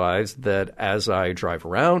also realized that as I drive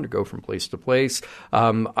around, go from place to place,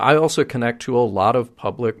 I also connect to a lot of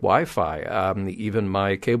public Wi-Fi. Even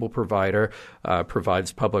my cable provider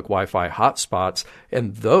provides public Wi-Fi hotspots,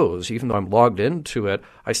 and those, even though I'm logged into it,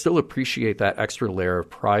 I still appreciate that extra layer of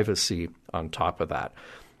privacy on top of that.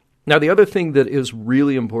 Now, the other thing that is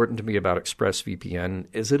really important to me about ExpressVPN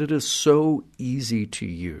is that it is so easy to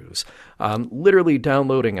use. Literally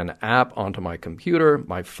downloading an app onto my computer,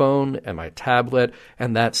 my phone, and my tablet,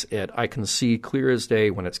 and that's it. I can see clear as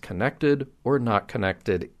day when it's connected or not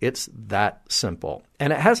connected. It's that simple.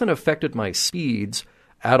 And it hasn't affected my speeds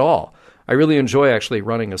at all. I really enjoy actually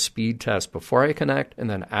running a speed test before I connect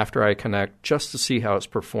and then after I connect just to see how it's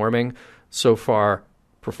performing. So far,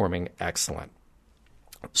 performing excellent.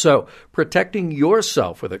 So protecting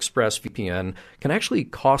yourself with ExpressVPN can actually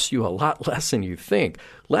cost you a lot less than you think,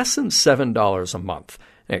 less than $7 a month.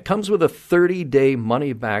 And it comes with a 30-day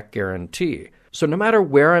money-back guarantee. So no matter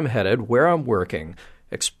where I'm headed, where I'm working,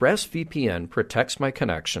 ExpressVPN protects my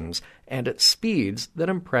connections and at speeds that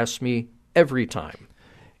impress me every time.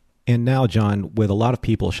 And now, John, with a lot of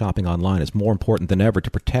people shopping online, it's more important than ever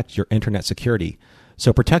to protect your internet security.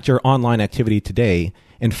 So protect your online activity today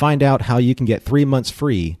and find out how you can get 3 months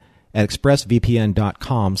free at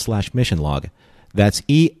expressvpn.com/missionlog. That's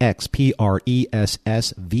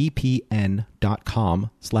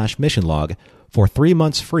expressvpn.com/missionlog for 3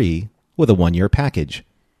 months free with a 1-year package.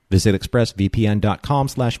 Visit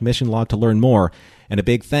expressvpn.com/missionlog to learn more. And a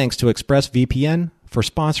big thanks to ExpressVPN for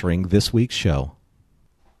sponsoring this week's show.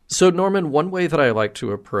 So, Norman, one way that I like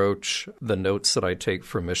to approach the notes that I take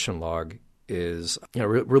for Mission Log is,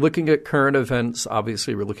 we're looking at current events.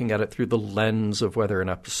 Obviously, we're looking at it through the lens of whether an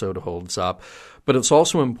episode holds up. But it's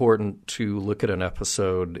also important to look at an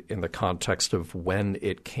episode in the context of when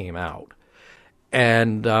it came out.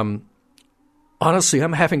 And honestly,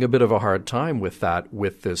 I'm having a bit of a hard time with that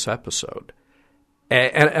with this episode.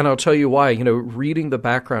 And I'll tell you why. Reading the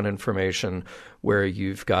background information where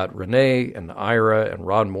you've got Renee and Ira and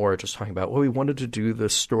Ron Moore just talking about, we wanted to do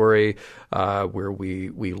this story where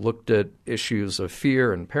we looked at issues of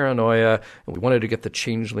fear and paranoia, and we wanted to get the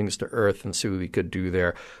changelings to Earth and see what we could do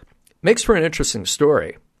there. Makes for an interesting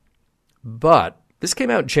story. But This came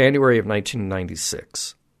out January of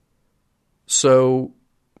 1996. So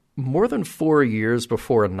more than 4 years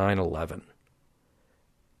before 9/11.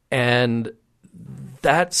 And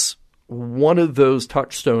that's one of those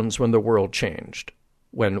touchstones when the world changed,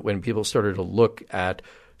 when people started to look at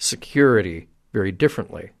security very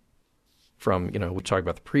differently from, we talk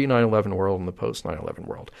about the pre-9/11 world and the post-9/11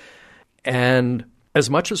 world. And as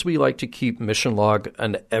much as we like to keep Mission Log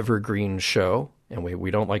an evergreen show, and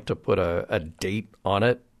we don't like to put a date on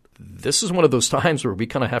it, this is one of those times where we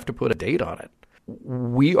kind of have to put a date on it.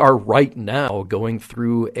 We are right now going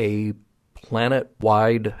through a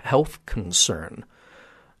planet-wide health concern,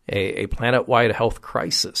 a planet-wide health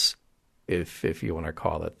crisis, if you want to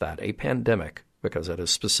call it that, a pandemic, because that is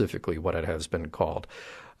specifically what it has been called.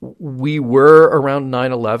 We were around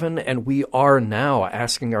 9/11, and we are now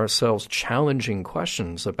asking ourselves challenging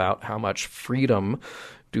questions about how much freedom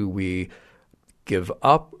do we give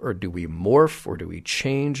up, or do we morph, or do we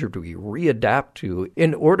change, or do we readapt to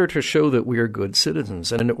in order to show that we are good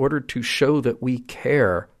citizens and in order to show that we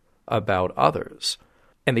care about others.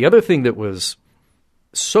 And the other thing that was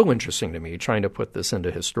so interesting to me, trying to put this into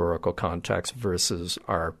historical context versus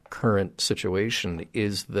our current situation,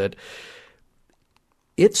 is that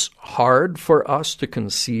it's hard for us to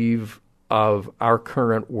conceive of our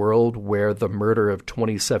current world where the murder of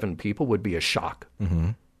 27 people would be a shock. Mm-hmm.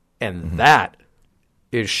 And that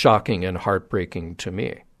is shocking and heartbreaking to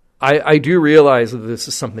me. I do realize that this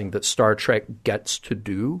is something that Star Trek gets to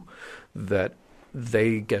do, that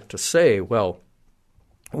they get to say, well,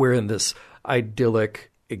 we're in this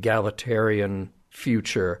idyllic, egalitarian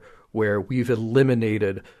future where we've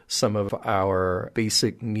eliminated some of our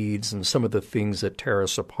basic needs and some of the things that tear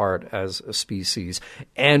us apart as a species,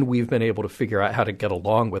 and we've been able to figure out how to get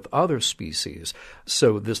along with other species.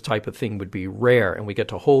 So this type of thing would be rare, and we get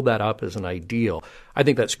to hold that up as an ideal. I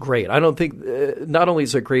think that's great. I don't think not only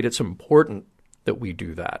is it great, it's important that we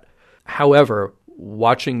do that. However,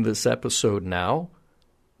 watching this episode now,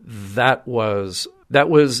 that was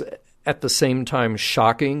at the same time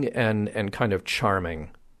shocking and kind of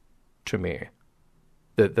charming to me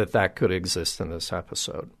that could exist in this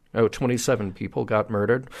episode. 27 people got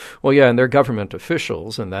murdered. Well, yeah, and they're government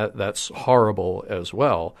officials, and that's horrible as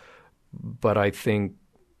well. But I think,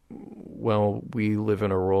 well, we live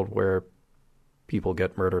in a world where people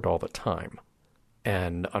get murdered all the time.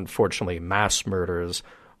 And unfortunately, mass murders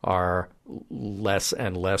are less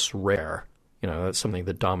and less rare. That's something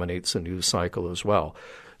that dominates the news cycle as well.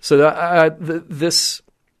 So this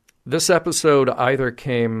episode either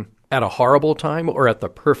came at a horrible time or at the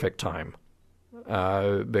perfect time,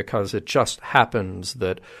 because it just happens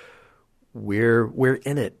that we're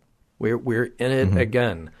in it. We're in it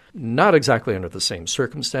again. Not exactly under the same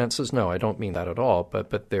circumstances. No, I don't mean that at all.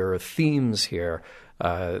 But there are themes here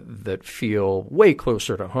that feel way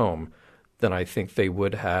closer to home than I think they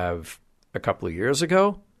would have a couple of years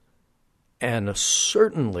ago. And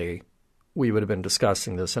certainly we would have been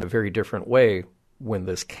discussing this in a very different way when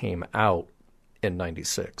this came out in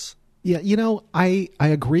 96. Yeah, I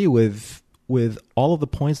agree with all of the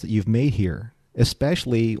points that you've made here,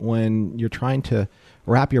 especially when you're trying to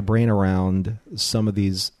wrap your brain around some of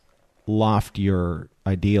these loftier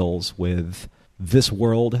ideals with this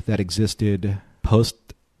world that existed post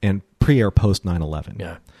and pre or post 9/11.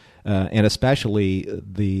 Yeah. And especially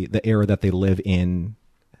the era that they live in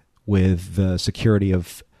with the security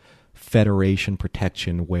of Federation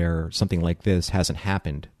protection, where something like this hasn't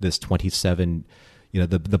happened. This 27,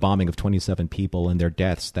 the bombing of 27 people and their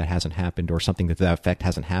deaths, that hasn't happened, or something to that effect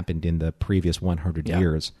hasn't happened in the previous 100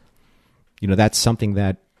 years. That's something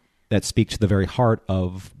that speaks to the very heart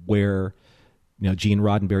of where, Gene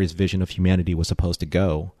Roddenberry's vision of humanity was supposed to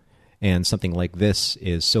go. And something like this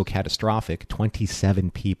is so catastrophic. 27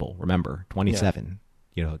 people, remember, 27.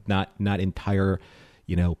 Not entire,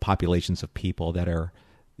 populations of people that are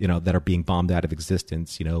being bombed out of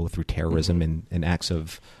existence, through terrorism and acts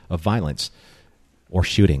of violence or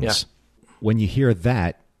shootings. Yeah. When you hear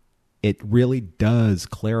that, it really does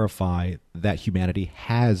clarify that humanity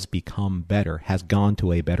has become better, has gone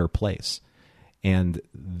to a better place. And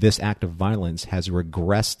this act of violence has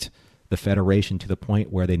regressed the Federation to the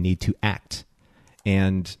point where they need to act.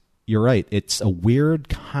 And you're right, it's a weird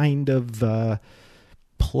kind of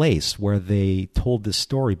place where they told this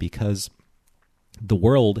story, because the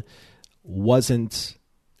world wasn't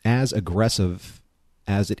as aggressive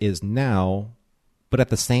as it is now. But at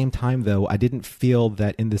the same time, though, I didn't feel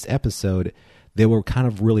that in this episode they were kind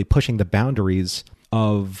of really pushing the boundaries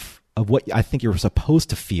of what I think you're supposed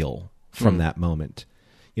to feel from that moment.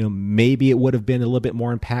 Maybe it would have been a little bit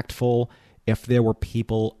more impactful if there were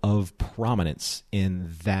people of prominence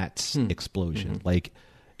in that explosion, like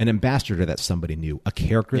an ambassador that somebody knew, a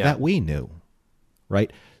character that we knew,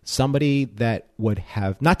 right? Somebody that would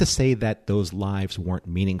have, not to say that those lives weren't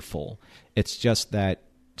meaningful. It's just that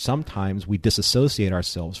sometimes we disassociate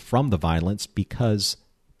ourselves from the violence because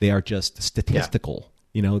they are just statistical.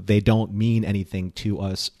 They don't mean anything to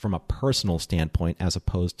us from a personal standpoint, as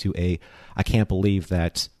opposed to I can't believe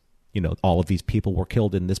that, all of these people were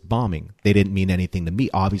killed in this bombing. They didn't mean anything to me.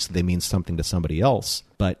 Obviously, they mean something to somebody else.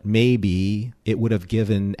 But maybe it would have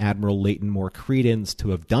given Admiral Layton more credence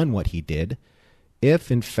to have done what he did if,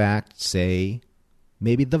 in fact, say,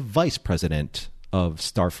 maybe the vice president of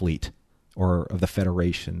Starfleet or of the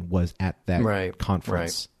Federation was at that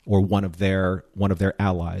conference, or one of their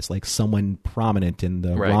allies, like someone prominent in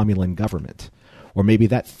the Romulan government. Or maybe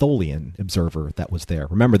that Tholian observer that was there.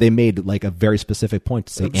 Remember, they made like a very specific point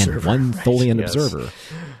to say, and one Tholian observer.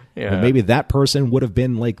 Yeah. Well, maybe that person would have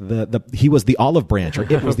been like he was the olive branch, or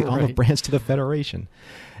it was the olive branch to the Federation.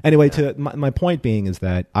 Anyway, to my point being is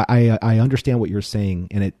that I understand what you're saying,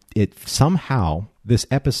 and it somehow, this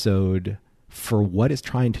episode, for what it's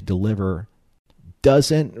trying to deliver,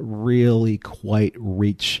 doesn't really quite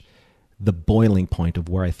reach the boiling point of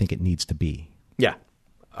where I think it needs to be. Yeah.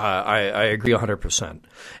 I agree 100%.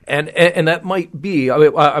 And that might be,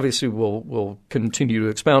 obviously we'll continue to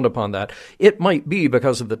expound upon that. It might be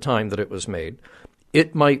because of the time that it was made.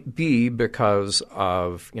 It might be because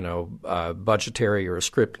of, budgetary or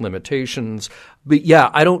script limitations. But yeah,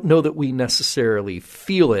 I don't know that we necessarily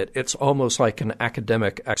feel it. It's almost like an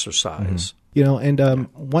academic exercise. And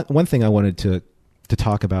one thing I wanted to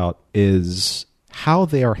talk about is how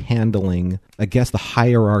they are handling, I guess, the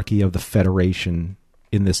hierarchy of the Federation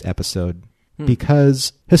in this episode,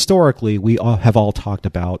 because historically we have all talked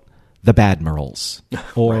about the Badmirals,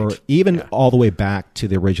 or even all the way back to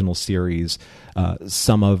the original series,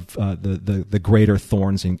 some of the greater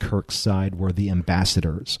thorns in Kirk's side were the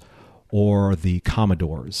ambassadors or the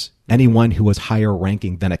commodores, anyone who was higher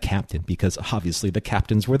ranking than a captain, because obviously the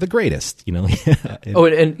captains were the greatest,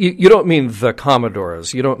 and you don't mean the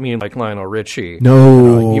commodores. You don't mean like Lionel Richie.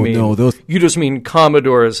 No, you just mean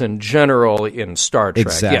commodores in general in Star Trek.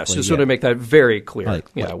 Exactly, yes, just want to make that very clear.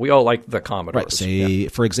 We all like the commodores. Right, say,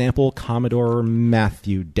 for example, Commodore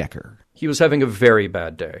Matthew Decker. He was having a very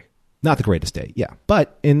bad day. Not the greatest day, yeah.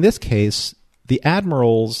 But in this case, the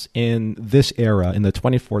admirals in this era, in the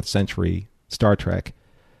 24th century Star Trek,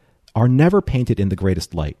 are never painted in the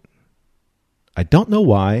greatest light. I don't know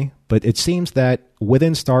why, but it seems that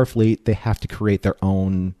within Starfleet, they have to create their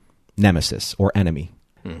own nemesis or enemy.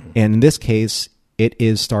 Mm-hmm. And in this case, it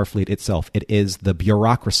is Starfleet itself. It is the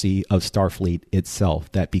bureaucracy of Starfleet itself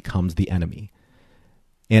that becomes the enemy.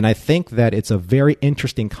 And I think that it's a very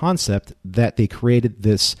interesting concept that they created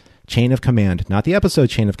this chain of command, not the episode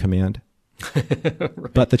chain of command,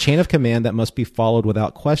 but the chain of command that must be followed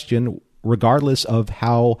without question, regardless of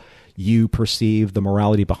how you perceive the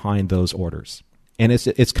morality behind those orders. And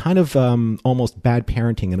it's kind of almost bad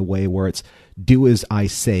parenting in a way where it's do as I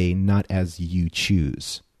say, not as you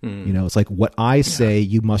choose. It's like what I say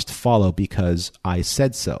you must follow because I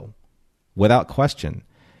said so, without question.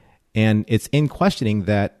 And it's in questioning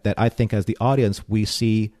that I think as the audience we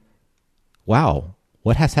see, wow,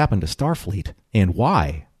 what has happened to Starfleet and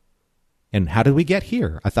why? And how did we get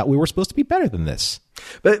here? I thought we were supposed to be better than this.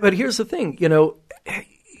 But here's the thing,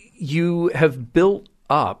 you have built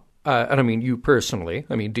up, and I mean you personally,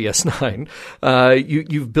 DS9,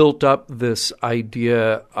 you've built up this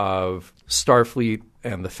idea of Starfleet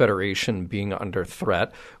and the Federation being under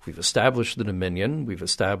threat. We've established the Dominion. We've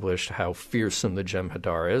established how fearsome the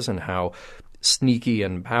Jem'Hadar is and how sneaky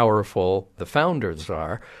and powerful the Founders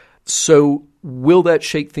are. So will that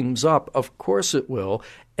shake things up? Of course it will.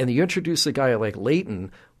 And you introduce a guy like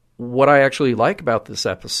Layton. What I actually like about this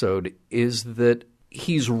episode is that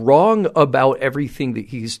he's wrong about everything that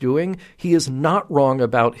he's doing. He is not wrong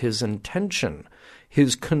about his intention.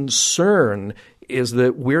 His concern is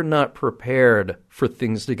that we're not prepared for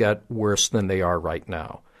things to get worse than they are right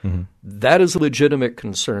now. Mm-hmm. That is a legitimate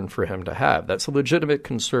concern for him to have. That's a legitimate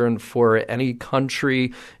concern for any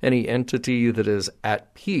country, any entity that is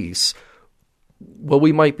at peace. Well,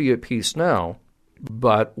 we might be at peace now,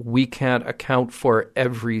 but we can't account for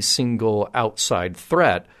every single outside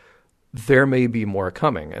threat. There may be more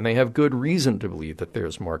coming, and they have good reason to believe that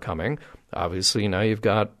there's more coming. Obviously, now you've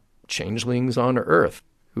got changelings on Earth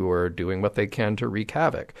who are doing what they can to wreak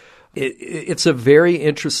havoc. It's a very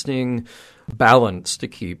interesting balance to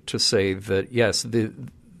keep, to say that, yes,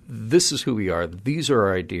 this is who we are. These are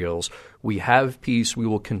our ideals. We have peace. We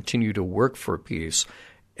will continue to work for peace.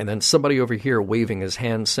 And then somebody over here waving his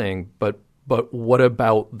hand saying, but but what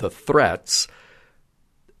about the threats?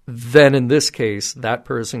 Then in this case, that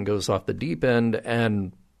person goes off the deep end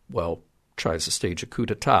and, well, tries to stage a coup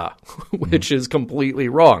d'etat, which is completely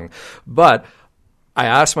wrong. But I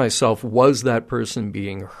asked myself, was that person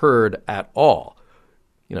being heard at all?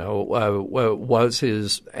 Was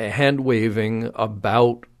his hand-waving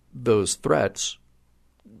about those threats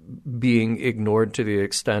being ignored to the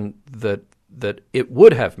extent that it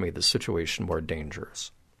would have made the situation more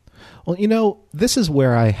dangerous? Well, this is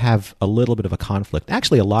where I have a little bit of a conflict,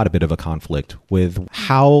 actually a lot of bit of a conflict with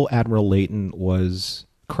how Admiral Layton was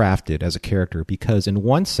crafted as a character, because in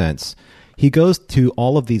one sense, he goes to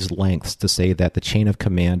all of these lengths to say that the chain of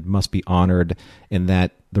command must be honored and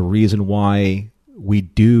that the reason why we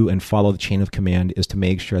do and follow the chain of command is to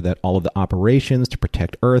make sure that all of the operations to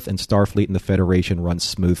protect Earth and Starfleet and the Federation run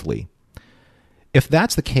smoothly. If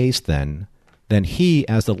that's the case, then he,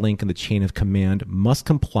 as the link in the chain of command, must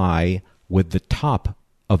comply with the top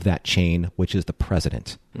of that chain, which is the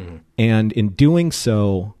president. Mm-hmm. And in doing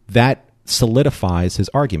so, that solidifies his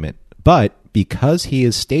argument. But because he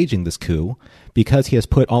is staging this coup, because he has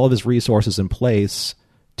put all of his resources in place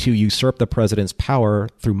to usurp the president's power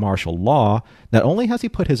through martial law, not only has he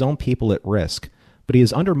put his own people at risk, but he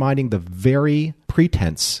is undermining the very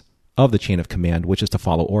pretense of the chain of command, which is to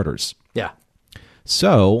follow orders. Yeah.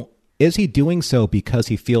 So, is he doing so because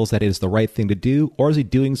he feels that it is the right thing to do, or is he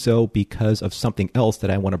doing so because of something else that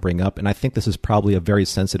I want to bring up? And I think this is probably a very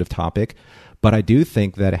sensitive topic, but I do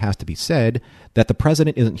think that it has to be said that the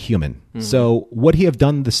president isn't human. Mm-hmm. So would he have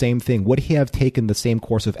done the same thing? Would he have taken the same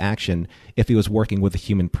course of action if he was working with a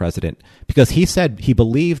human president? Because he said he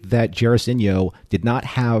believed that Jairzinho did not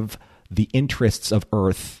have the interests of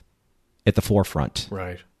Earth at the forefront.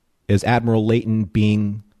 Right. Is Admiral Layton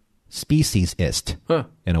being speciesist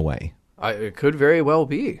in a way? It could very well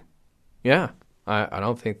be. Yeah. I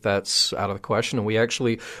don't think that's out of the question.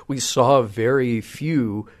 And we saw very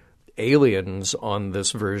few aliens on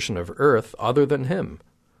this version of Earth other than him.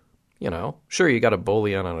 Sure, you got a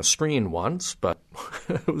Bolian on a screen once, but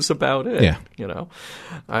it was about it. Yeah.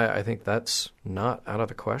 I think that's not out of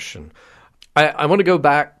the question. I want to go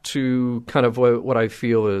back to kind of what I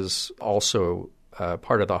feel is also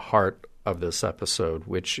part of the heart of this episode,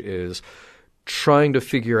 which is trying to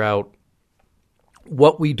figure out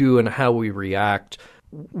what we do and how we react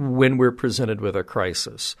when we're presented with a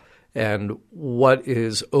crisis, and what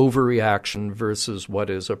is overreaction versus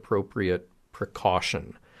what is appropriate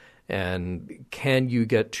precaution. And can you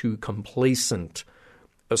get too complacent,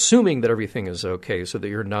 assuming that everything is okay, so that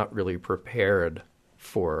you're not really prepared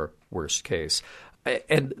for worst case?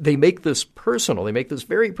 And they make this personal. They make this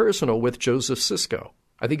very personal with Joseph Sisko.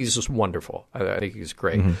 I think he's just wonderful. I think he's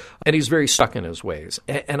great. Mm-hmm. And he's very stuck in his ways.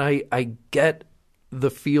 And I get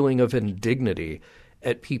the feeling of indignity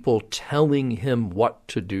at people telling him what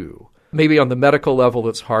to do. Maybe on the medical level,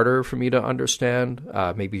 it's harder for me to understand.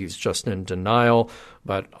 Maybe he's just in denial.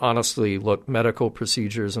 But honestly, look, medical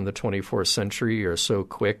procedures in the 24th century are so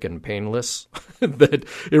quick and painless that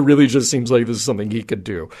it really just seems like this is something he could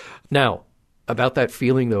do. Now, about that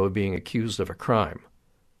feeling, though, of being accused of a crime,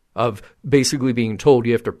 of basically being told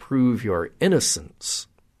you have to prove your innocence,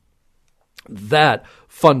 that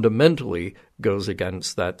fundamentally goes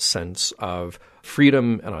against that sense of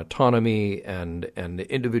freedom and autonomy and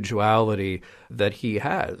individuality that he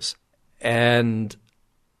has. And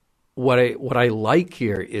what I like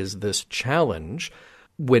here is this challenge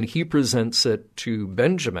when he presents it to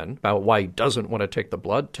Benjamin about why he doesn't want to take the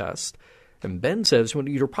blood test. And Ben says, well,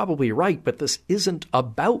 you're probably right, but this isn't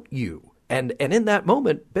about you. And in that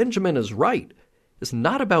moment, Benjamin is right. It's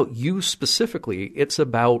not about you specifically. It's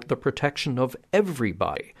about the protection of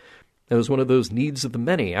everybody. It was one of those needs of the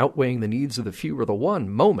many outweighing the needs of the few or the one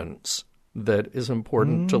moments that is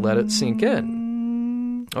important to let it sink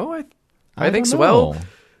in. Oh, I think so. Well,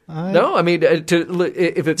 no, I mean,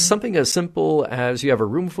 if it's something as simple as you have a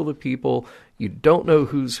room full of people, you don't know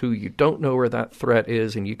who's who, you don't know where that threat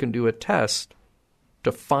is, and you can do a test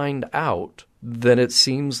to find out, then it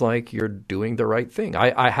seems like you're doing the right thing.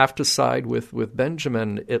 I have to side with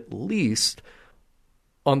Benjamin, at least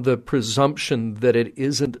on the presumption that it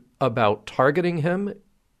isn't about targeting him,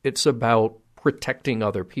 it's about protecting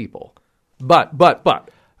other people. But,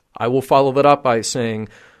 I will follow that up by saying,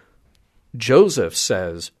 Joseph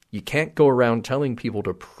says you can't go around telling people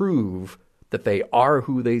to prove that they are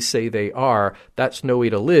who they say they are. That's no way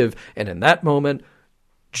to live. And in that moment,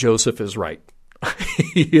 Joseph is right.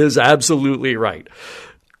 He is absolutely right.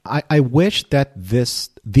 I wish that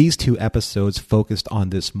these two episodes focused on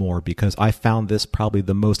this more, because I found this probably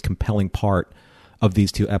the most compelling part of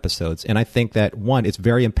these two episodes. And I think that, one, it's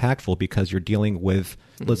very impactful because you're dealing with,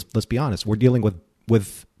 let's be honest, we're dealing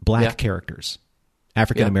with black characters,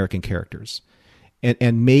 African-American characters.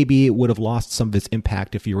 And maybe it would have lost some of its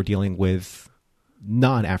impact if you were dealing with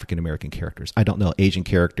non-African-American characters. I don't know, Asian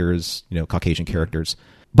characters, Caucasian characters.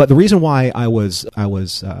 But the reason why I was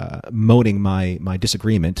moaning my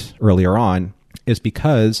disagreement earlier on is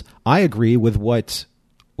because I agree with what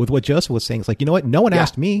Joseph was saying. It's like, you know what? No one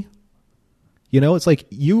asked me. It's like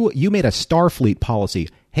you made a Starfleet policy.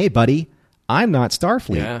 Hey, buddy, I'm not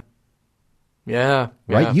Starfleet. Yeah.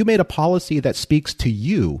 Right? You made a policy that speaks to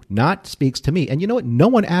you, not speaks to me. And you know what? No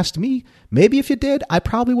one asked me. Maybe if you did, I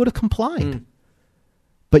probably would have complied.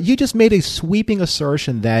 But you just made a sweeping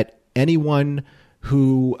assertion that anyone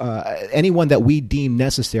that we deem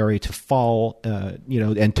necessary to fall,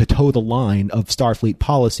 and to toe the line of Starfleet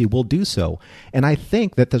policy will do so. And I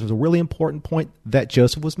think that this was a really important point that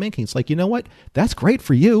Joseph was making. It's like, you know what? That's great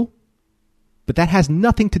for you, but that has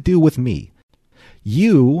nothing to do with me.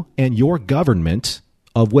 You and your government,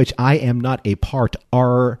 of which I am not a part,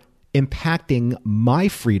 are impacting my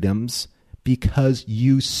freedoms because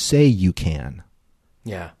you say you can.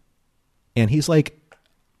 Yeah. And he's like,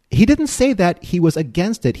 he didn't say that he was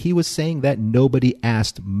against it. He was saying that nobody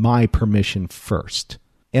asked my permission first.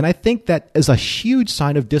 And I think that is a huge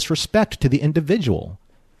sign of disrespect to the individual.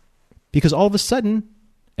 Because all of a sudden,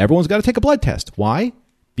 everyone's got to take a blood test. Why?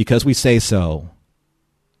 Because we say so.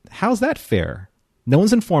 How's that fair? No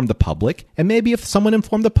one's informed the public, and maybe if someone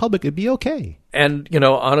informed the public, it'd be okay. And,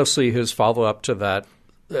 honestly, his follow-up to that,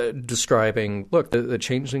 describing, look, the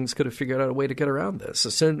changelings could have figured out a way to get around this.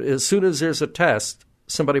 As soon as there's a test,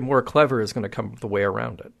 somebody more clever is going to come up with a way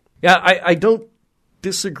around it. Yeah, I don't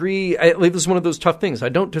disagree. This is one of those tough things. I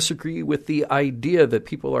don't disagree with the idea that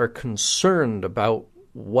people are concerned about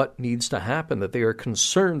what needs to happen, that they are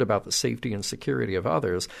concerned about the safety and security of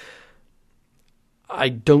others. I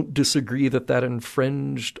don't disagree that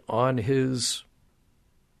infringed on his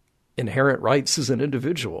inherent rights as an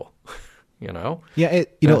individual, Yeah,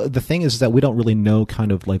 the thing is that we don't really know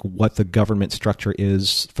kind of like what the government structure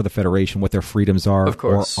is for the Federation, what their freedoms are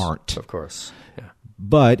or aren't. Of course, yeah.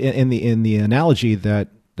 But in the analogy that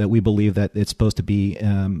we believe that it's supposed to be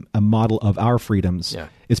a model of our freedoms,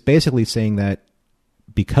 it's basically saying that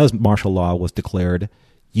because martial law was declared,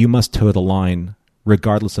 you must toe the line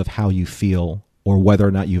regardless of how you feel or whether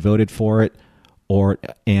or not you voted for it,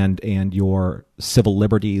 and your civil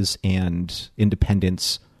liberties and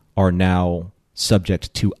independence are now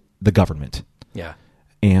subject to the government. Yeah.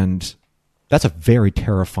 And that's a very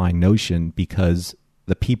terrifying notion because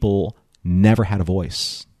the people never had a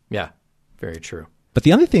voice. Yeah, very true. But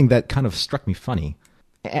the other thing that kind of struck me funny,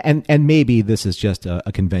 and maybe this is just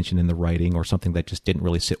a convention in the writing or something that just didn't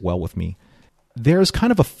really sit well with me, there's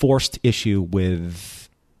kind of a forced issue with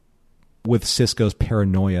Sisko's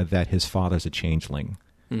paranoia that his father's a changeling.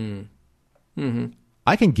 Mm-hmm.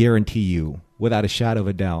 I can guarantee you, without a shadow of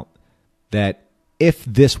a doubt, that if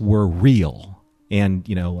this were real, and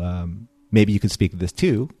maybe you could speak to this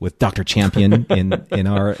too with Dr. Champion in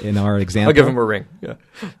our example. I'll give him a ring. Yeah.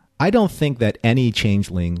 I don't think that any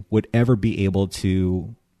changeling would ever be able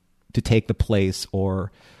to take the place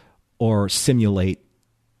or simulate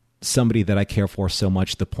somebody that I care for so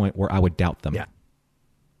much to the point where I would doubt them. Yeah.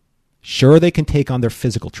 Sure, they can take on their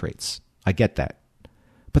physical traits. I get that.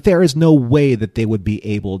 But there is no way that they would be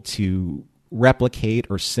able to replicate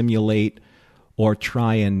or simulate or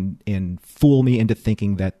try and fool me into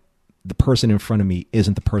thinking that the person in front of me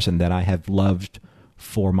isn't the person that I have loved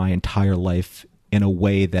for my entire life in a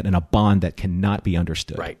way that in a bond that cannot be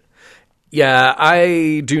understood. Right. Yeah,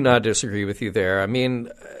 I do not disagree with you there. I mean,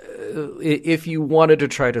 if you wanted to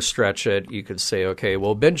try to stretch it, you could say, okay,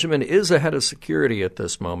 well, Benjamin is a head of security at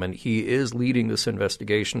this moment. He is leading this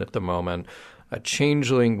investigation at the moment. A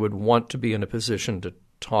changeling would want to be in a position to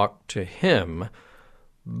talk to him.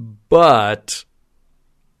 But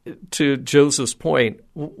to Joseph's point,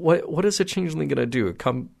 what is a changeling going to do?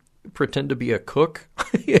 Come pretend to be a cook?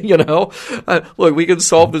 Look, we can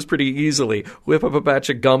solve this pretty easily. Whip up a batch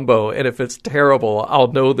of gumbo, and if it's terrible,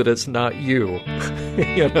 I'll know that it's not you.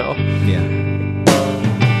 Yeah.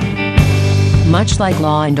 Much like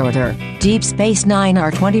Law & Order, Deep Space Nine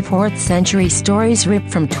are 24th century stories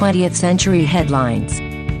ripped from 20th century headlines.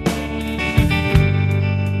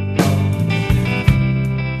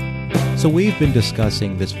 So we've been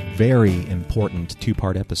discussing this very important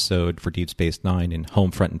two-part episode for Deep Space Nine in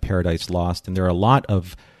Homefront and Paradise Lost, and there are a lot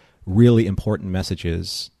of really important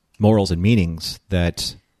messages, morals, and meanings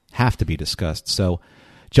that have to be discussed. So,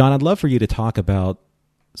 John, I'd love for you to talk about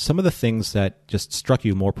some of the things that just struck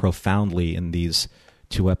you more profoundly in these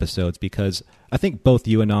two episodes, because I think both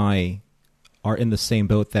you and I are in the same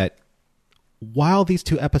boat that while these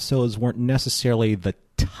two episodes weren't necessarily the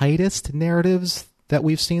tightest narratives that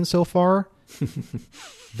we've seen so far,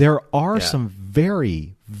 there are some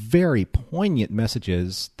very, very poignant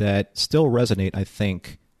messages that still resonate, I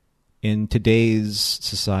think, in today's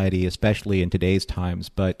society, especially in today's times,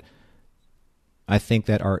 but I think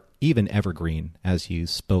that are even evergreen, as you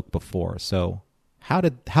spoke before. So how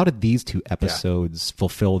did these two episodes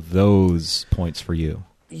fulfill those points for you?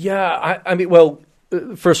 Yeah, I mean, well,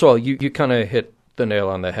 first of all, you kind of hit the nail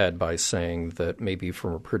on the head by saying that maybe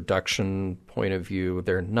from a production point of view,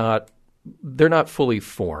 they're not fully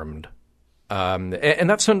formed. And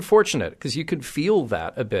that's unfortunate because you could feel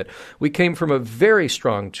that a bit. We came from a very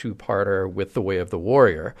strong two-parter with The Way of the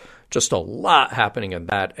Warrior, just a lot happening in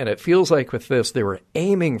that. And it feels like with this, they were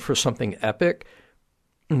aiming for something epic,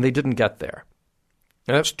 and they didn't get there.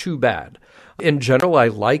 And that's too bad. In general, I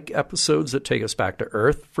like episodes that take us back to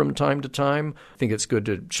Earth from time to time. I think it's good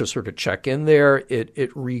to just sort of check in there. It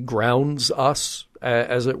regrounds us,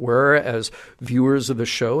 as it were, as viewers of the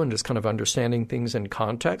show and just kind of understanding things in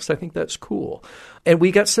context. I think that's cool. And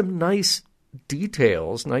we got some nice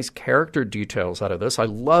details, nice character details out of this. I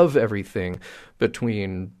love everything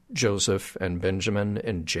between Joseph and Benjamin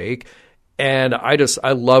and Jake. And I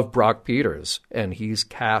love Brock Peters, and he's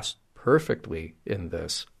cast perfectly in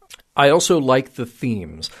this. I also like the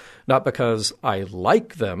themes, not because I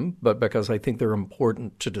like them, but because I think they're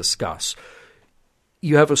important to discuss.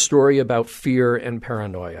 You have a story about fear and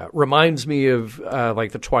paranoia. Reminds me of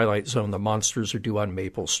like the Twilight Zone, The Monsters Are Due on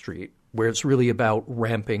Maple Street, where it's really about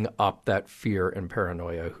ramping up that fear and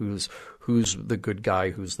paranoia. Who's the good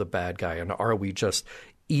guy? Who's the bad guy? And are we just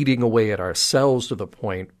eating away at ourselves to the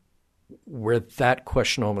point where that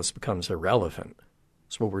question almost becomes irrelevant?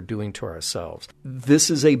 It's what we're doing to ourselves. This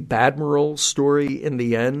is a Badmiral story in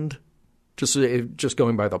the end, just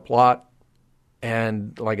going by the plot.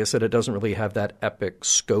 And like I said, it doesn't really have that epic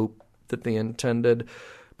scope that they intended.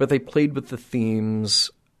 But they played with the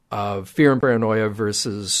themes of fear and paranoia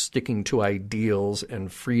versus sticking to ideals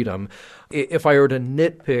and freedom. If I were to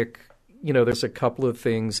nitpick, there's a couple of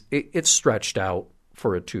things. It's stretched out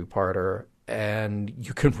for a two-parter, and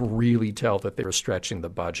you can really tell that they were stretching the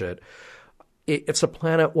budget. It's a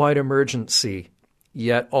planet-wide emergency,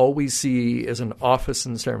 yet all we see is an office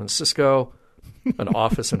in San Francisco, an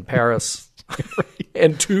office in Paris,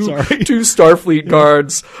 and two Starfleet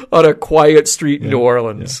guards on a quiet street in New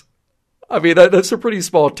Orleans. Yeah. I mean, that's a pretty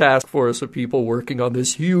small task force of people working on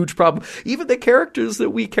this huge problem. Even the characters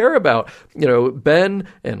that we care about, Ben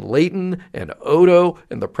and Leighton and Odo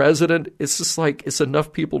and the president, it's just like it's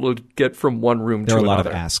enough people to get from one room to another. There are a lot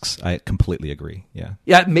of asks. I completely agree. Yeah.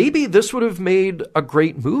 Yeah, maybe this would have made a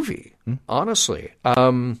great movie, honestly.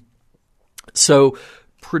 So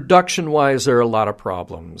production-wise, there are a lot of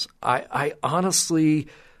problems. I honestly,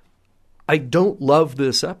 I don't love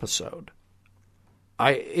this episode.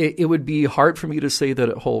 It would be hard for me to say that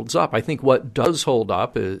it holds up. I think what does hold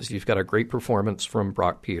up is you've got a great performance from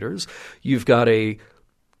Brock Peters. You've got a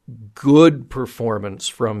good performance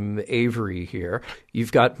from Avery here.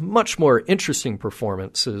 You've got much more interesting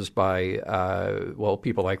performances by,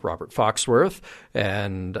 people like Robert Foxworth.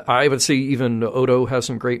 And I would say even Odo has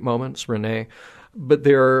some great moments, Renee. But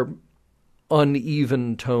there are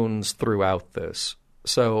uneven tones throughout this.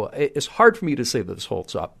 So it's hard for me to say that this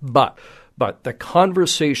holds up. But the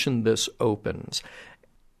conversation this opens,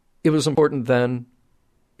 it was important then.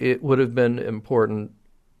 It would have been important,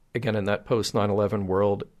 again, in that post-9/11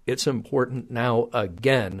 world. It's important now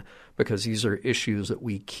again because these are issues that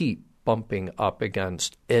we keep bumping up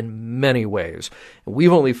against in many ways. And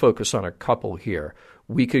we've only focused on a couple here.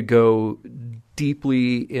 We could go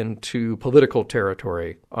deeply into political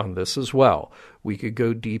territory on this as well. We could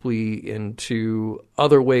go deeply into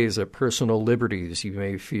other ways that personal liberties you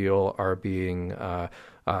may feel are being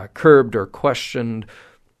curbed or questioned.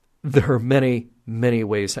 There are many, many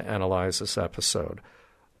ways to analyze this episode.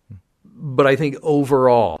 But I think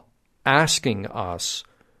overall, asking us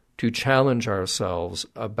to challenge ourselves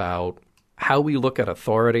about how we look at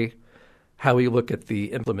authority, how we look at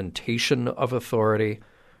the implementation of authority.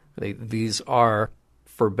 These are,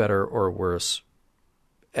 for better or worse,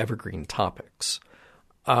 evergreen topics.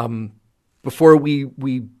 Before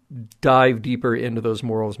we dive deeper into those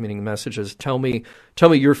morals, meaning messages, tell me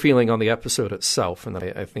your feeling on the episode itself, and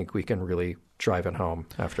then I think we can really drive it home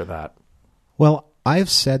after that. Well, I've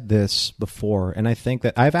said this before, and I think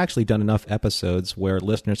that I've actually done enough episodes where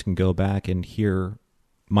listeners can go back and hear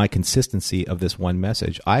my consistency of this one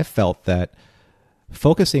message. I felt that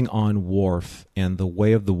focusing on Worf and The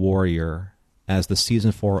Way of the Warrior as the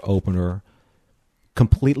season 4 opener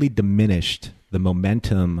completely diminished the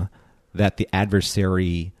momentum that the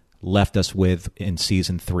adversary left us with in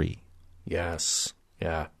season 3. Yes.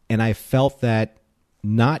 Yeah. And I felt that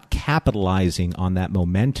not capitalizing on that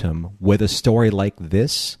momentum with a story like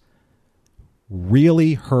this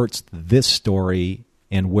really hurts this story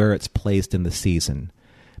and where it's placed in the season,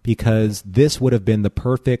 because this would have been the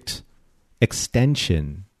perfect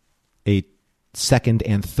extension, a second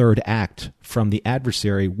and third act from the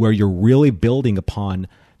adversary, where you're really building upon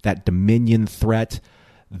that Dominion threat,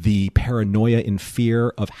 the paranoia and fear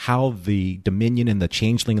of how the Dominion and the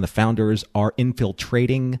Changeling and the Founders are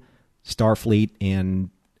infiltrating Starfleet and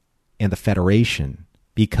the Federation,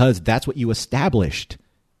 because that's what you established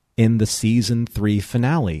in the season 3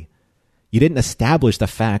 finale. You didn't establish the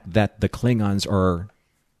fact that the Klingons are,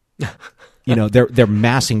 they're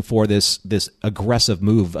massing for this aggressive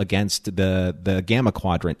move against the Gamma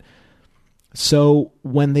Quadrant. So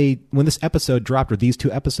when this episode dropped, or these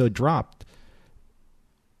 2 episodes dropped,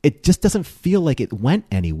 it just doesn't feel like it went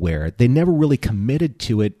anywhere. They never really committed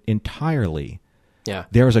to it entirely. Yeah.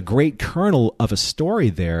 There's a great kernel of a story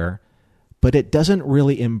there, but it doesn't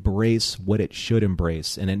really embrace what it should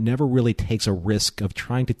embrace, and it never really takes a risk of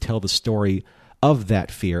trying to tell the story of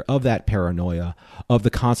that fear, of that paranoia, of the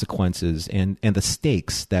consequences and the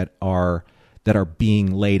stakes that are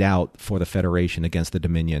being laid out for the Federation against the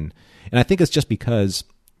Dominion. And I think it's just because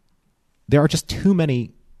there are just too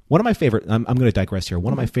many. One of my favorite, I'm going to digress here,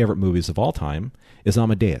 one of my favorite movies of all time is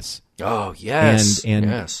Amadeus. Oh, yes. And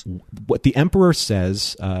yes. What the Emperor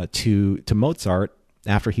says to Mozart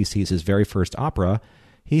after he sees his very first opera,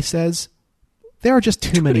 he says, there are just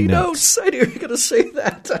too many notes. I knew you were going to say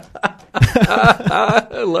that.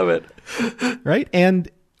 I love it. Right? And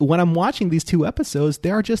when I'm watching these 2 episodes,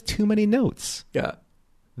 there are just too many notes. Yeah.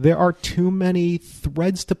 There are too many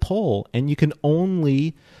threads to pull, and you can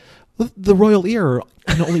only... The royal ear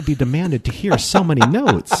can only be demanded to hear so many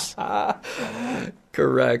notes.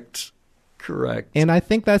 Correct. And I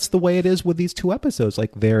think that's the way it is with these 2 episodes. Like,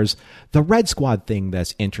 there's the Red Squad thing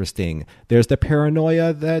that's interesting. There's the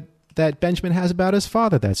paranoia that Benjamin has about his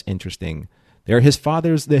father that's interesting. There are his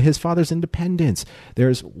father's independence.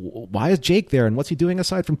 There's, why is Jake there, and what's he doing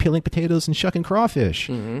aside from peeling potatoes and shucking crawfish?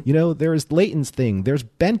 Mm-hmm. There's Leighton's thing. There's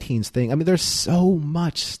Bentine's thing. I mean, there's so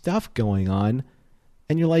much stuff going on.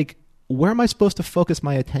 And you're like, where am I supposed to focus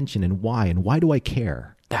my attention, and why? And why do I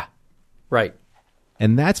care? Yeah, right.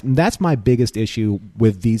 And that's my biggest issue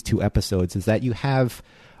with these 2 episodes, is that you have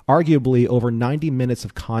arguably over 90 minutes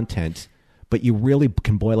of content, but you really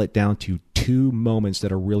can boil it down to 2 moments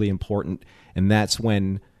that are really important. And that's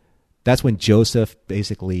when Joseph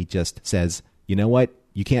basically just says, you know what?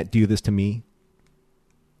 You can't do this to me.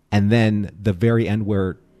 And then the very end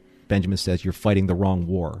where Benjamin says, you're fighting the wrong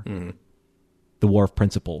war. Mm. The war of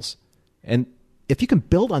principles. And if you can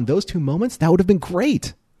build on those 2 moments, that would have been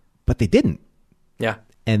great. But they didn't. Yeah.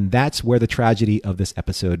 And that's where the tragedy of this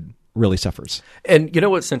episode really suffers. And you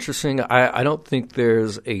know what's interesting? I don't think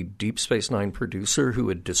there's a Deep Space Nine producer who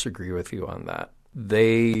would disagree with you on that.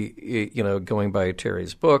 They, going by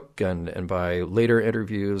Terry's book and by later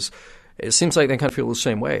interviews, it seems like they kind of feel the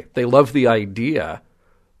same way. They love the idea,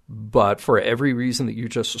 but for every reason that you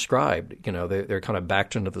just described, they're kind of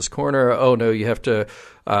backed into this corner. Oh, no, you have to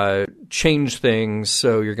change things.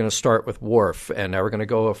 So you're going to start with Worf, and now we're going to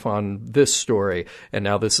go off on this story, and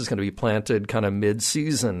now this is going to be planted kind of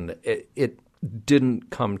mid-season. It didn't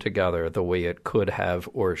come together the way it could have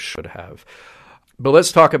or should have. But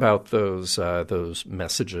let's talk about those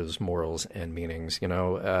messages, morals, and meanings.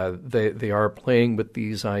 They are playing with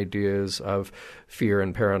these ideas of fear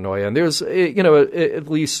and paranoia, and there's at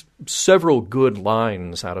least several good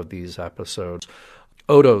lines out of these episodes.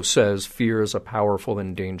 Odo says fear is a powerful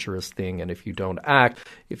and dangerous thing, and if you don't act,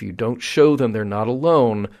 if you don't show them they're not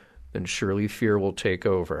alone, then surely fear will take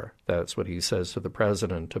over. That's what he says to the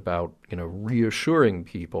president about reassuring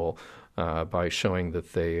people by showing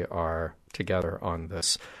that they are together on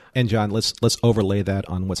this. And John, let's overlay that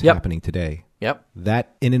on what's happening today. Yep.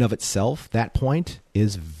 That in and of itself, that point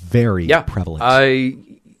is very prevalent.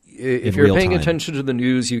 If you're paying attention to the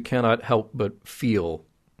news, you cannot help but feel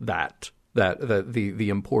that the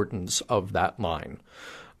importance of that line.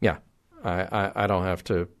 Yeah. I don't have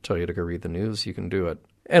to tell you to go read the news. You can do it.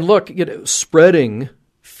 And look, spreading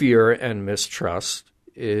fear and mistrust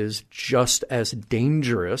is just as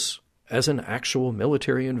dangerous as an actual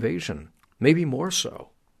military invasion. Maybe more so.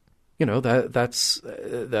 That's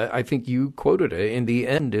I think you quoted it. In the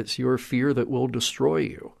end, it's your fear that will destroy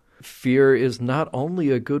you. Fear is not only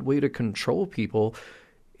a good way to control people,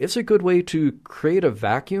 it's a good way to create a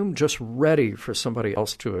vacuum just ready for somebody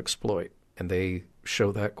else to exploit. And they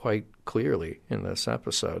show that quite clearly in this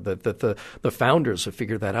episode, that the founders have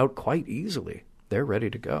figured that out quite easily. They're ready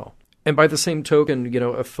to go. And by the same token,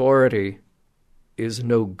 authority is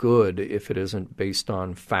no good if it isn't based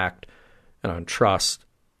on fact and on trust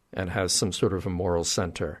and has some sort of a moral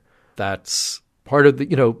center. That's part of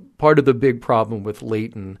the big problem with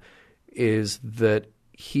Leighton is that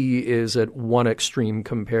he is at one extreme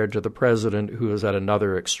compared to the president, who is at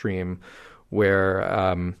another extreme,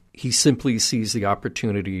 where he simply sees the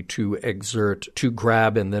opportunity to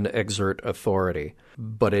grab and then exert authority,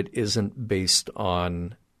 but it isn't based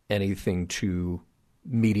on anything to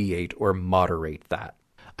mediate or moderate that.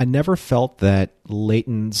 I never felt that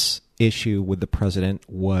Leighton's issue with the president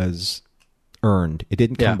was earned. It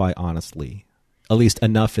didn't come by honestly, at least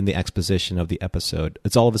enough in the exposition of the episode.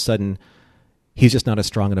 It's all of a sudden, he's just not a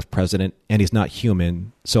strong enough president, and he's not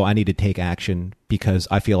human, so I need to take action because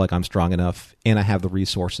I feel like I'm strong enough, and I have the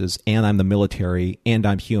resources, and I'm the military, and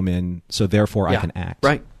I'm human, so therefore I can act.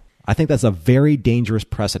 Right. I think that's a very dangerous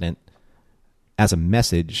precedent as a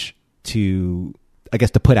message to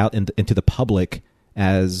put out into the public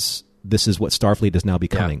as this is what Starfleet is now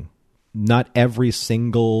becoming. Yeah. Not every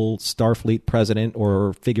single Starfleet president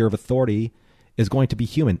or figure of authority is going to be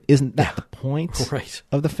human. Isn't that the point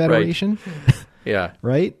of the Federation? Right. Yeah.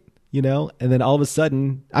 Right? And then all of a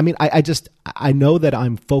sudden, I mean, I know that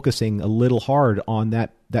I'm focusing a little hard on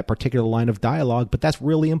that particular line of dialogue, but that's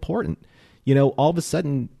really important. All of a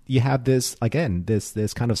sudden you have this, again,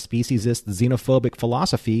 this kind of speciesist xenophobic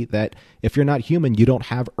philosophy that if you're not human, you don't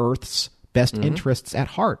have Earth's best interests at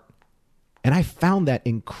heart. And I found that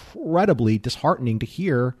incredibly disheartening to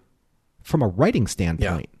hear from a writing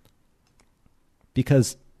standpoint. Yeah.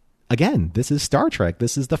 Because, again, this is Star Trek.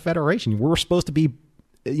 This is the Federation. We're supposed to be,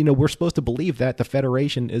 we're supposed to believe that the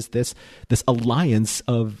Federation is this alliance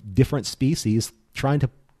of different species trying to,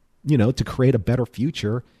 to create a better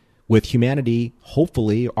future with humanity,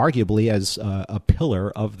 hopefully, arguably, as a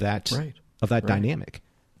pillar of that dynamic.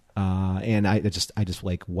 And I just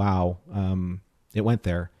like, wow, it went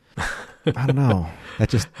there. I don't know. That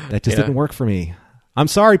just didn't work for me. I'm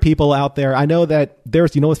sorry, people out there. I know that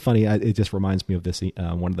there's, what's funny? It just reminds me of this,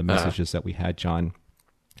 one of the messages that we had, John.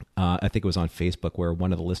 I think it was on Facebook, where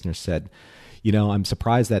one of the listeners said, I'm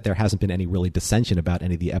surprised that there hasn't been any really dissension about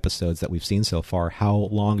any of the episodes that we've seen so far. How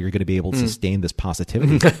long are you going to be able to sustain this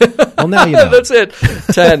positivity? Well, now you know. That's it.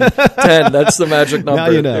 10. That's the magic number. Now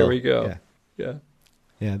you know. There we go.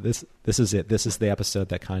 Yeah. This is it. This is the episode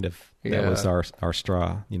that kind of that was our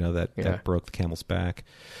straw, that broke the camel's back.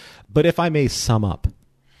 But if I may sum up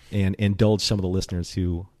and indulge some of the listeners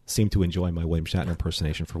who seem to enjoy my William Shatner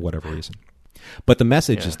impersonation for whatever reason. But the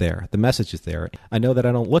message is there. The message is there. I know that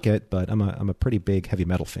I don't look it, but I'm a pretty big heavy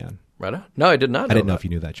metal fan. Right on. No, I did not know I didn't know that. If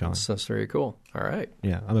you knew that, John. That's very cool. All right.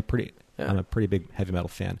 Yeah, I'm a pretty big heavy metal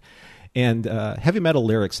fan. And heavy metal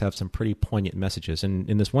lyrics have some pretty poignant messages. And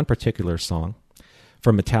in this one particular song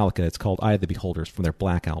from Metallica, it's called Eye of the Beholders from their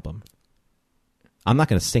Black album. I'm not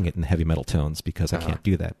going to sing it in the heavy metal tones because I can't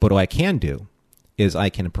do that. But what I can do is I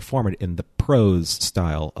can perform it in the prose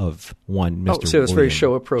style of one Mr. So it's very show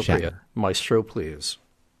William appropriate. Shatner. Maestro, please.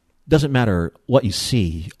 Doesn't matter what you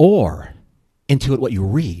see or intuit what you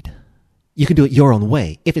read. You can do it your own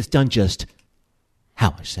way if it's done just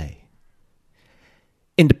how I say.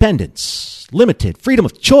 Independence, limited, freedom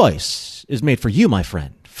of choice is made for you, my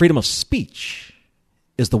friend. Freedom of speech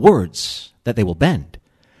is the words that they will bend.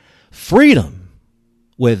 Freedom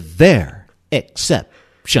with their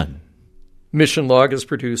exception. Mission Log is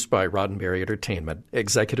produced by Roddenberry Entertainment.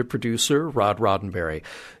 Executive producer, Rod Roddenberry.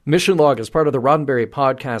 Mission Log is part of the Roddenberry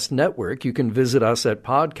Podcast Network. You can visit us at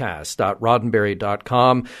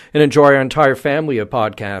podcast.roddenberry.com and enjoy our entire family of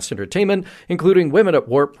podcast entertainment, including Women at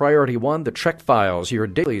Warp, Priority One, The Trek Files, your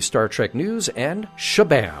daily Star Trek news, and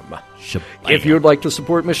Shabam. If you would like to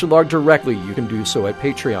support Mission Log directly, you can do so at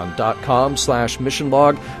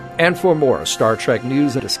patreon.com/missionlog. And for more Star Trek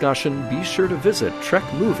news and discussion, be sure to visit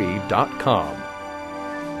trekmovie.com.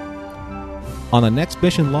 On the next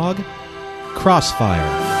Mission Log, Crossfire.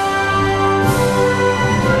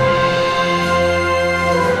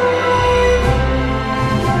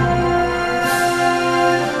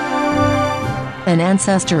 An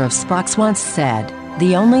ancestor of Spock's once said,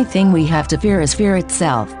 "The only thing we have to fear is fear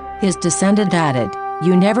itself." His descendant added,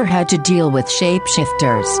 "You never had to deal with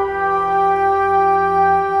shapeshifters."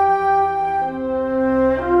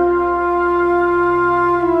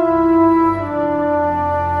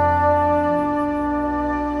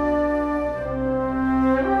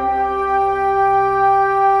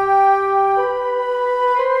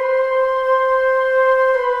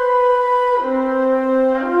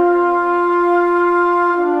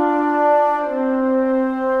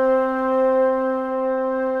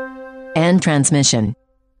 End transmission.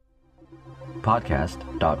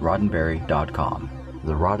 Podcast.roddenberry.com,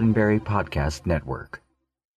 the Roddenberry Podcast Network.